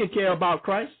pagan. He didn't care about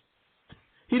Christ.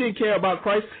 He didn't care about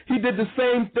Christ. He did the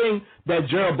same thing that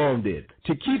Jeroboam did.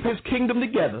 To keep his kingdom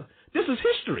together, this is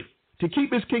history. To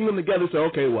keep his kingdom together, say,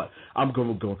 okay, what? I'm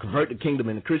going to convert the kingdom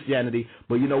into Christianity,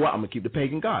 but you know what? I'm going to keep the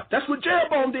pagan God. That's what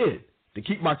Jeroboam did. To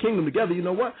keep my kingdom together, you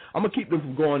know what? I'm going to keep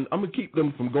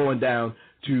them from going down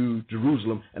to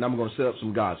Jerusalem, and I'm going to set up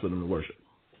some gods for them to worship.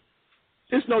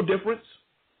 It's no difference.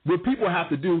 What people have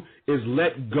to do is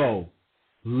let go.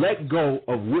 Let go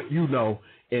of what you know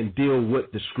and deal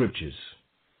with the scriptures.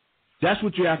 That's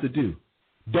what you have to do.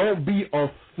 Don't be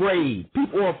afraid.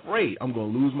 People are afraid. I'm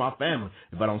going to lose my family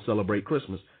if I don't celebrate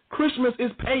Christmas. Christmas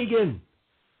is pagan.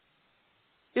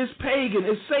 It's pagan.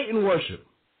 It's Satan worship.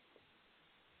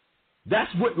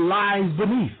 That's what lies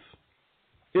beneath.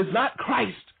 It's not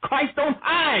Christ. Christ don't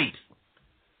hide.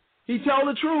 He tell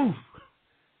the truth.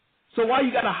 So why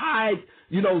you got to hide,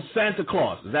 Santa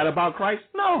Claus? Is that about Christ?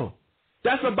 No.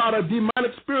 That's about a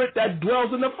demonic spirit that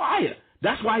dwells in the fire.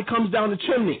 That's why he comes down the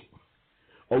chimney.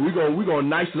 Or we're gonna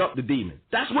nice it up the demon.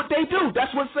 That's what they do.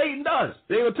 That's what Satan does.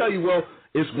 They're going to tell you, well,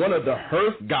 it's one of the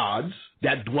hearth gods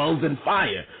that dwells in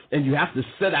fire, and you have to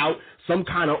set out some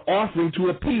kind of offering to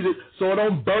appease it so it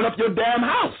don't burn up your damn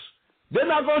house. They're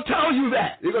not going to tell you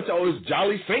that. They're going to tell you it's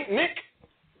Jolly St. Nick,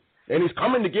 and he's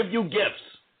coming to give you gifts.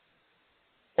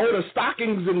 Oh, the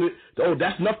stockings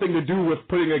that's nothing to do with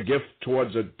putting a gift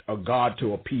towards a god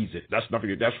to appease it. That's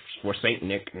nothing. That's for St.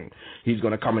 Nick, and he's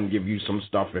going to come and give you some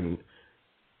stuff, and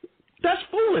that's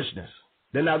foolishness.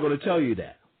 They're not going to tell you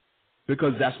that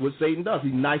because that's what Satan does. He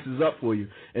nices up for you,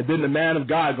 and then the man of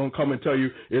God going to come and tell you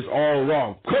it's all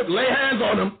wrong. Lay hands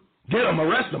on him, get him,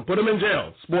 arrest him, put him in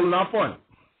jail, spoiling our fun.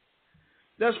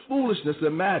 That's foolishness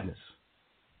and madness.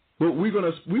 But we're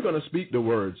gonna speak the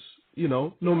words,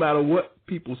 no matter what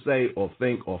people say or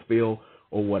think or feel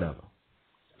or whatever.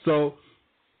 So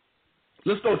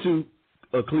let's go to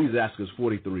Ecclesiastes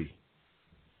 43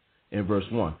 and verse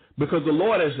 1. Because the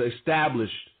Lord has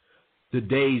established the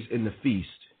days in the feast.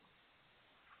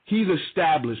 He's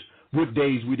established what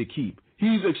days we to keep.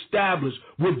 He's established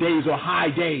what days are high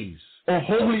days or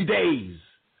holy days,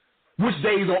 which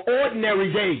days are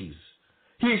ordinary days.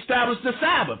 He established the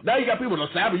Sabbath. Now you got people on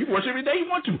the Sabbath. You can worship every day you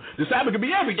want to. The Sabbath can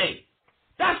be every day.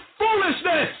 That's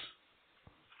foolishness.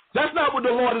 That's not what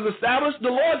the Lord has established. The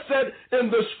Lord said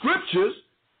in the scriptures,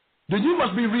 then you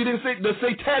must be reading the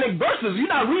satanic verses. You're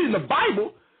not reading the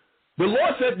Bible. The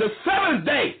Lord said the seventh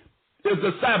day is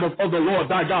the Sabbath of the Lord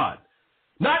thy God.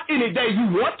 Not any day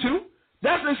you want to.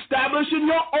 That's establishing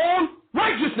your own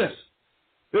righteousness.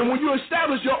 And when you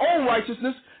establish your own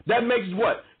righteousness, that makes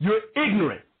what? You're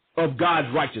ignorant of God's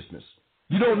righteousness.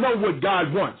 You don't know what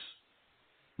God wants.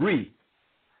 Read.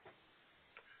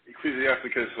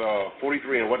 Ecclesiastes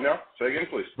 43 and what now? Say again,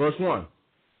 please. Verse 1.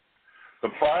 The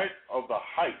pride of the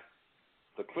height,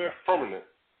 the clear firmament,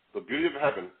 the beauty of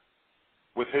heaven,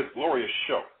 with his glorious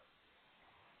show.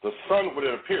 The sun, when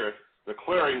it appeareth,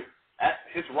 declaring at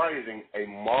his rising a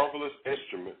marvelous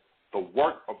instrument, the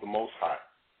work of the Most High.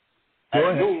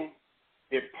 At noon,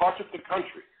 it parcheth the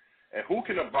country, and who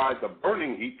can abide the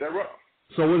burning heat thereof?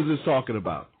 So what is this talking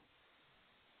about?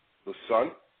 The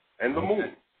sun and the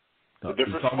moon. The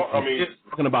difference. It's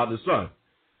talking about the sun.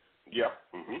 Yeah.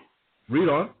 Mm-hmm. Read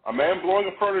on. A man blowing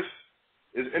a furnace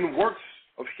is in works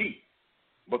of heat,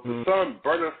 but the sun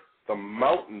burneth the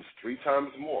mountains 3 times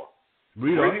more.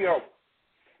 Read on.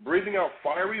 Breathing out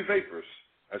fiery vapors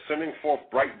and sending forth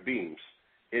bright beams.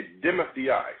 It dimmeth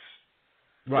the eyes.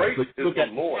 Right. Great So is the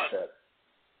Lord.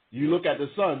 You look at the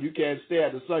sun. You can't stare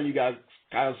at the sun. You got to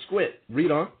kind of squint. Read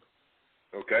on.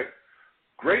 Okay.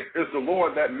 Great is the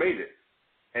Lord that made it,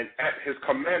 and at his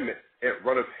commandment it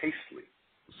runneth hastily.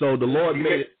 So the Lord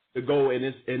made it to go in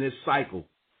its cycle.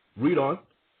 Read on.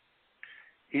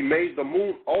 He made the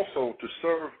moon also to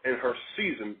serve in her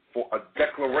season for a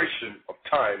declaration of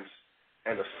times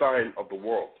and a sign of the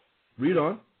world. Read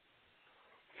on.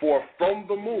 For from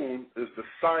the moon is the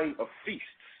sign of feasts,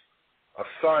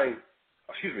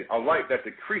 a light that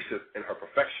decreaseth in her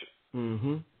perfection.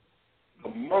 Mm-hmm. The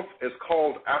month is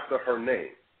called after her name,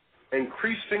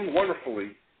 increasing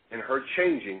wonderfully in her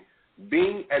changing,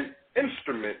 being an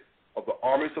instrument of the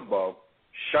armies above,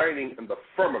 shining in the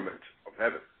firmament of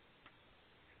heaven.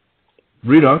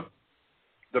 Read on.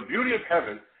 The beauty of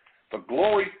heaven, the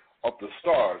glory of the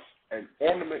stars, and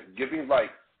ornament giving light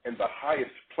in the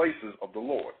highest places of the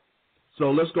Lord.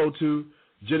 So let's go to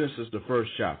Genesis, the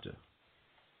first chapter,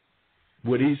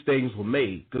 where these things were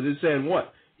made. Because it's saying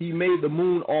what? He made the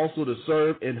moon also to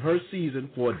serve in her season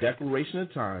for a declaration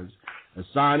of times, a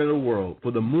sign of the world.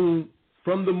 For the moon,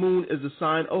 from the moon is a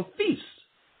sign of feast.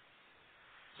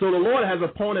 So the Lord has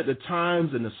appointed the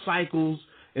times and the cycles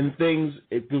and things.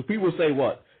 Because people say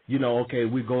what? Okay,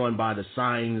 we're going by the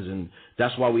signs, and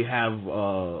that's why we have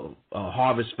a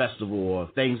harvest festival or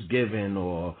Thanksgiving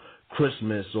or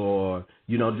Christmas or,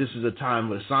 this is a time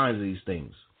for the signs of these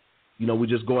things. We're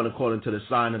just going according to the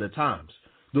sign of the times.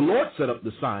 The Lord set up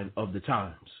the sign of the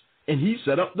times, and he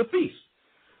set up the feast.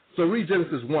 So read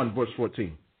Genesis 1, verse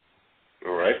 14.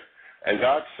 All right. And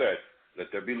God said, let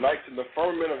there be lights in the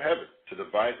firmament of heaven to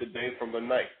divide the day from the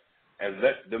night, and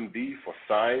let them be for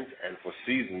signs and for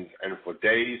seasons and for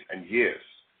days and years.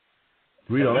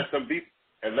 Read on. Let them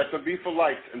be for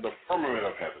lights in the firmament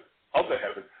of the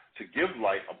heaven, to give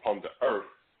light upon the earth,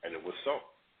 and it was so.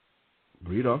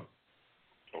 Read on.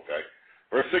 Okay.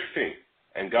 Verse 16.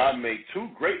 And God made 2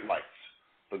 great lights,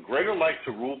 the greater light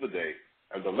to rule the day,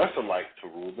 and the lesser light to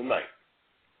rule the night.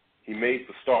 He made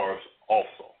the stars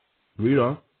also. Read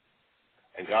on.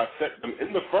 And God set them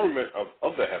in the firmament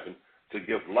of the heaven to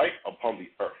give light upon the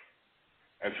earth,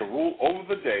 and to rule over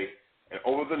the day and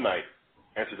over the night,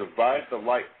 and to divide the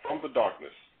light from the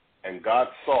darkness. And God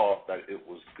saw that it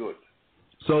was good.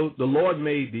 So the Lord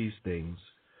made these things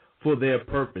for their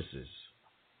purposes.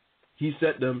 He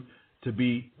set them to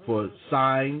be for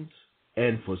signs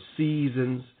and for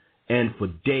seasons and for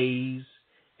days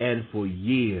and for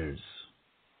years.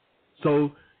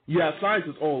 So you have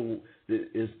scientists,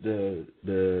 it's the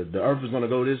earth is going to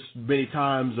go this many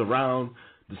times around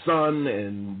the sun,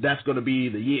 and that's going to be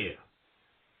the year.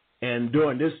 And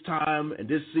during this time and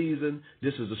this season,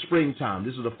 this is the springtime,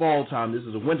 this is the fall time, this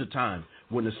is the winter time.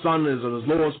 When the sun is at its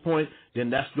lowest point, then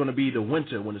that's going to be the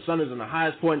winter. When the sun is in the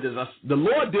highest point, the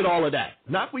Lord did all of that.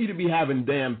 Not for you to be having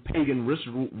damn pagan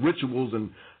rituals and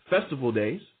festival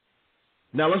days.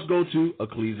 Now let's go to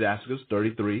Ecclesiastes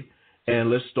 33, and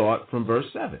let's start from verse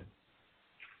 7.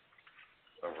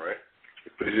 All right.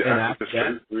 Ecclesiastes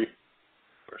 33,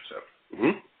 verse 7.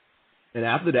 Mm-hmm. And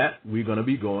after that, we're going to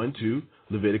be going to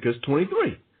Leviticus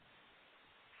 23.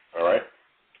 All right.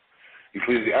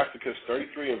 Ecclesiastes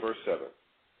 33 and verse 7.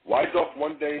 Why doth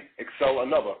one day excel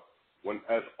another, when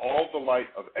as all the light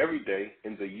of every day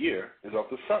in the year is of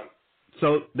the sun?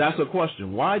 So that's a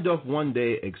question. Why doth one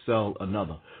day excel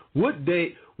another?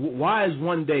 Why is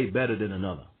one day better than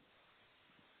another?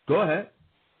 Go ahead.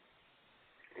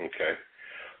 Okay.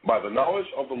 By the knowledge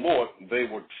of the Lord they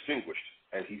were distinguished,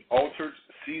 and he altered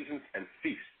seasons and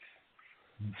feasts.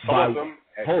 Hold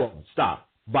on, stop.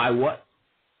 By what?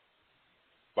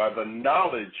 By the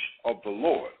knowledge of the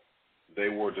Lord they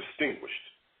were distinguished,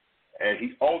 and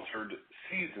he altered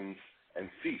seasons and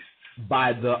feasts.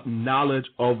 By the knowledge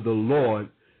of the Lord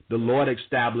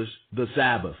established the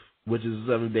Sabbath, which is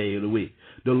the 7th day of the week.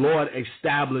 The Lord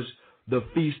established the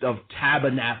Feast of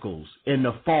Tabernacles in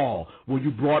the fall, when you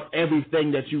brought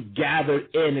everything that you gathered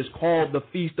in. It's called the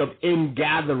Feast of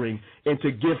Ingathering, and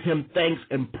to give him thanks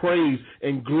and praise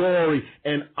and glory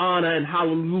and honor and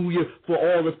hallelujah for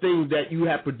all the things that you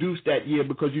have produced that year,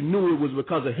 because you knew it was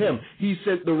because of him. He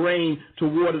sent the rain to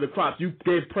water the crops. You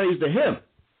gave praise to him.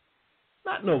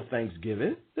 Not no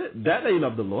thanksgiving. That ain't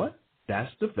of the Lord.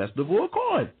 That's the festival of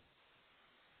corn.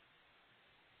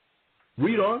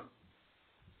 Read on.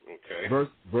 Okay.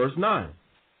 Verse 9.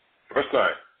 Verse 9.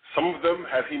 Some of them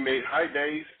hath he made high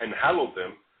days and hallowed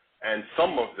them, and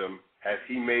some of them hath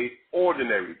he made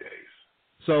ordinary days.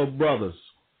 So, brothers,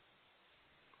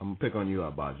 I'm going to pick on you,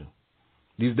 Abijah.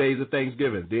 These days of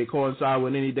Thanksgiving, did it coincide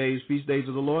with any days, feast days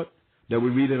of the Lord that we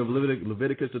read in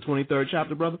Leviticus, the 23rd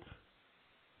chapter, brother?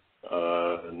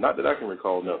 Not that I can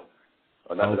recall, no.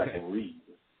 Or not that I can read.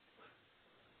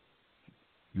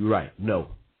 You're right, no.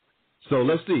 So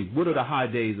let's see. What are the high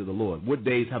days of the Lord? What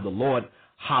days have the Lord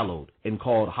hallowed and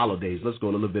called holidays? Let's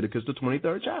go to Leviticus, the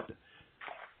 23rd chapter.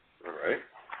 All right.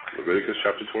 Leviticus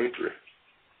chapter 23.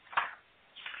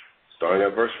 Starting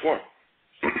at verse 1.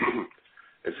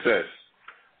 It says,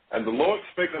 And the Lord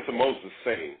spake unto Moses,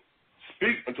 saying,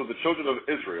 Speak unto the children of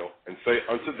Israel, and say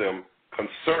unto them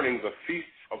concerning the feasts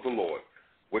of the Lord,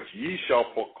 which ye shall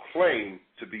proclaim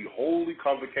to be holy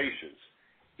convocations.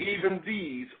 Even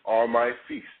these are my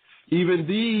feasts. Even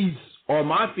these are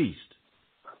my feast.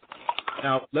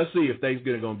 Now, let's see if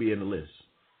Thanksgiving is going to be in the list.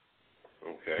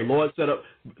 Okay.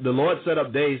 The Lord set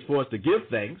up days for us to give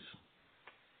thanks,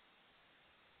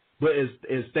 but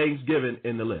is Thanksgiving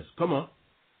in the list? Come on.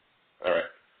 All right.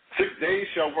 6 days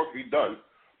shall work be done,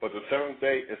 but the 7th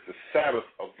day is the Sabbath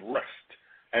of rest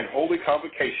and holy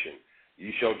convocation.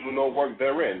 Ye shall do no work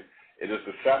therein. It is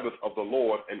the Sabbath of the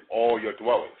Lord in all your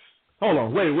dwellings. Hold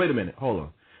on. Wait a minute. Hold on.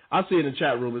 I see in the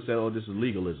chat room it said, oh, this is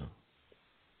legalism.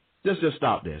 Just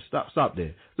stop there. Stop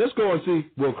there. Let's go and see,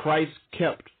 will Christ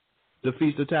kept the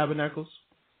Feast of Tabernacles?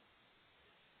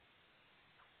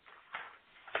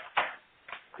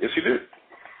 Yes, he did.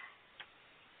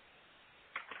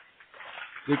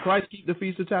 Did Christ keep the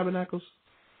Feast of Tabernacles?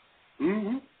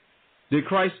 Mm-hmm. Did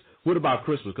Christ, what about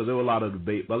Christmas? Because there were a lot of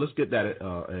debate. But let's get that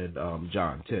in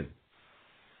John 10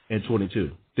 and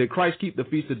 22. Did Christ keep the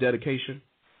Feast of Dedication?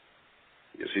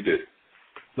 Yes, he did.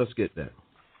 Let's get that.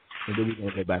 And then we're going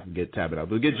to go back and get Tabernacles.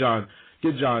 But get John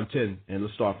 10, and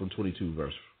let's start from 22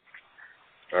 verse.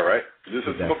 All right. This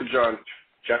is the book of John,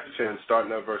 chapter 10,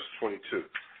 starting at verse 22.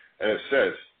 And it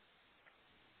says,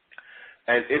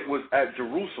 And it was at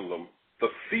Jerusalem the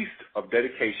feast of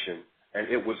dedication, and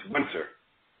it was winter.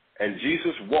 And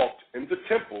Jesus walked in the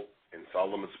temple in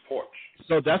Solomon's porch.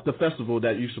 So that's the festival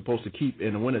that you're supposed to keep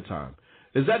in the wintertime.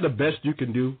 Is that the best you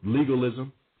can do,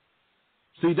 legalism?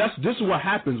 See, this is what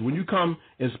happens when you come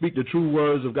and speak the true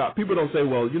words of God. People don't say,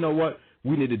 well, you know what?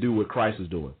 We need to do what Christ is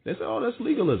doing. They say, oh, that's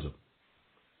legalism.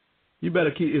 You better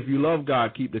keep, if you love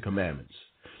God, keep the commandments.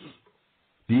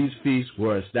 These feasts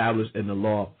were established in the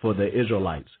law for the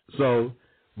Israelites. So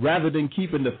rather than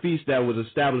keeping the feast that was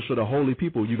established for the holy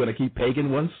people, you're going to keep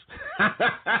pagan ones?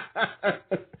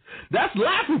 That's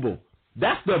laughable.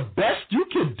 That's the best you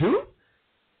can do?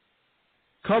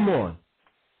 Come on.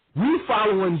 We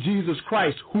following Jesus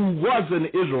Christ, who was an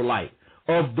Israelite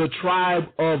of the tribe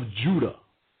of Judah.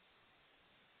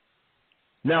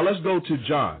 Now let's go to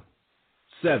John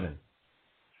 7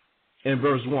 and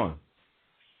verse 1.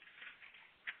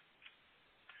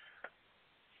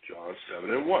 John 7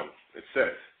 and 1. It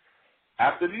says,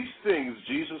 After these things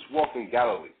Jesus walked in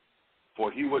Galilee,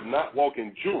 for he would not walk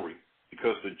in Jewry,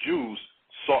 because the Jews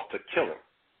sought to kill him.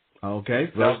 Okay.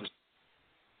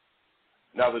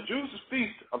 Now the Jews'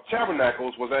 feast of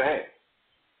tabernacles was at hand.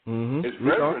 His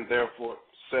brethren therefore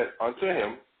said unto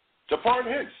him, Depart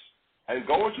hence, and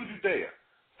go into Judea,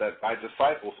 that thy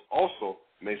disciples also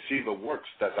may see the works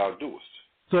that thou doest.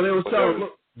 So they were telling,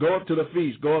 look, go up to the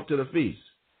feast, go up to the feast.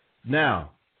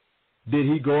 Now, did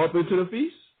he go up into the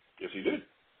feast? Yes, he did.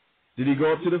 Did he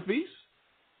go up to the feast?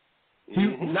 He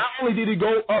not only did he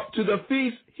go up to the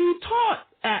feast, he taught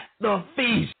at the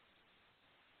feast.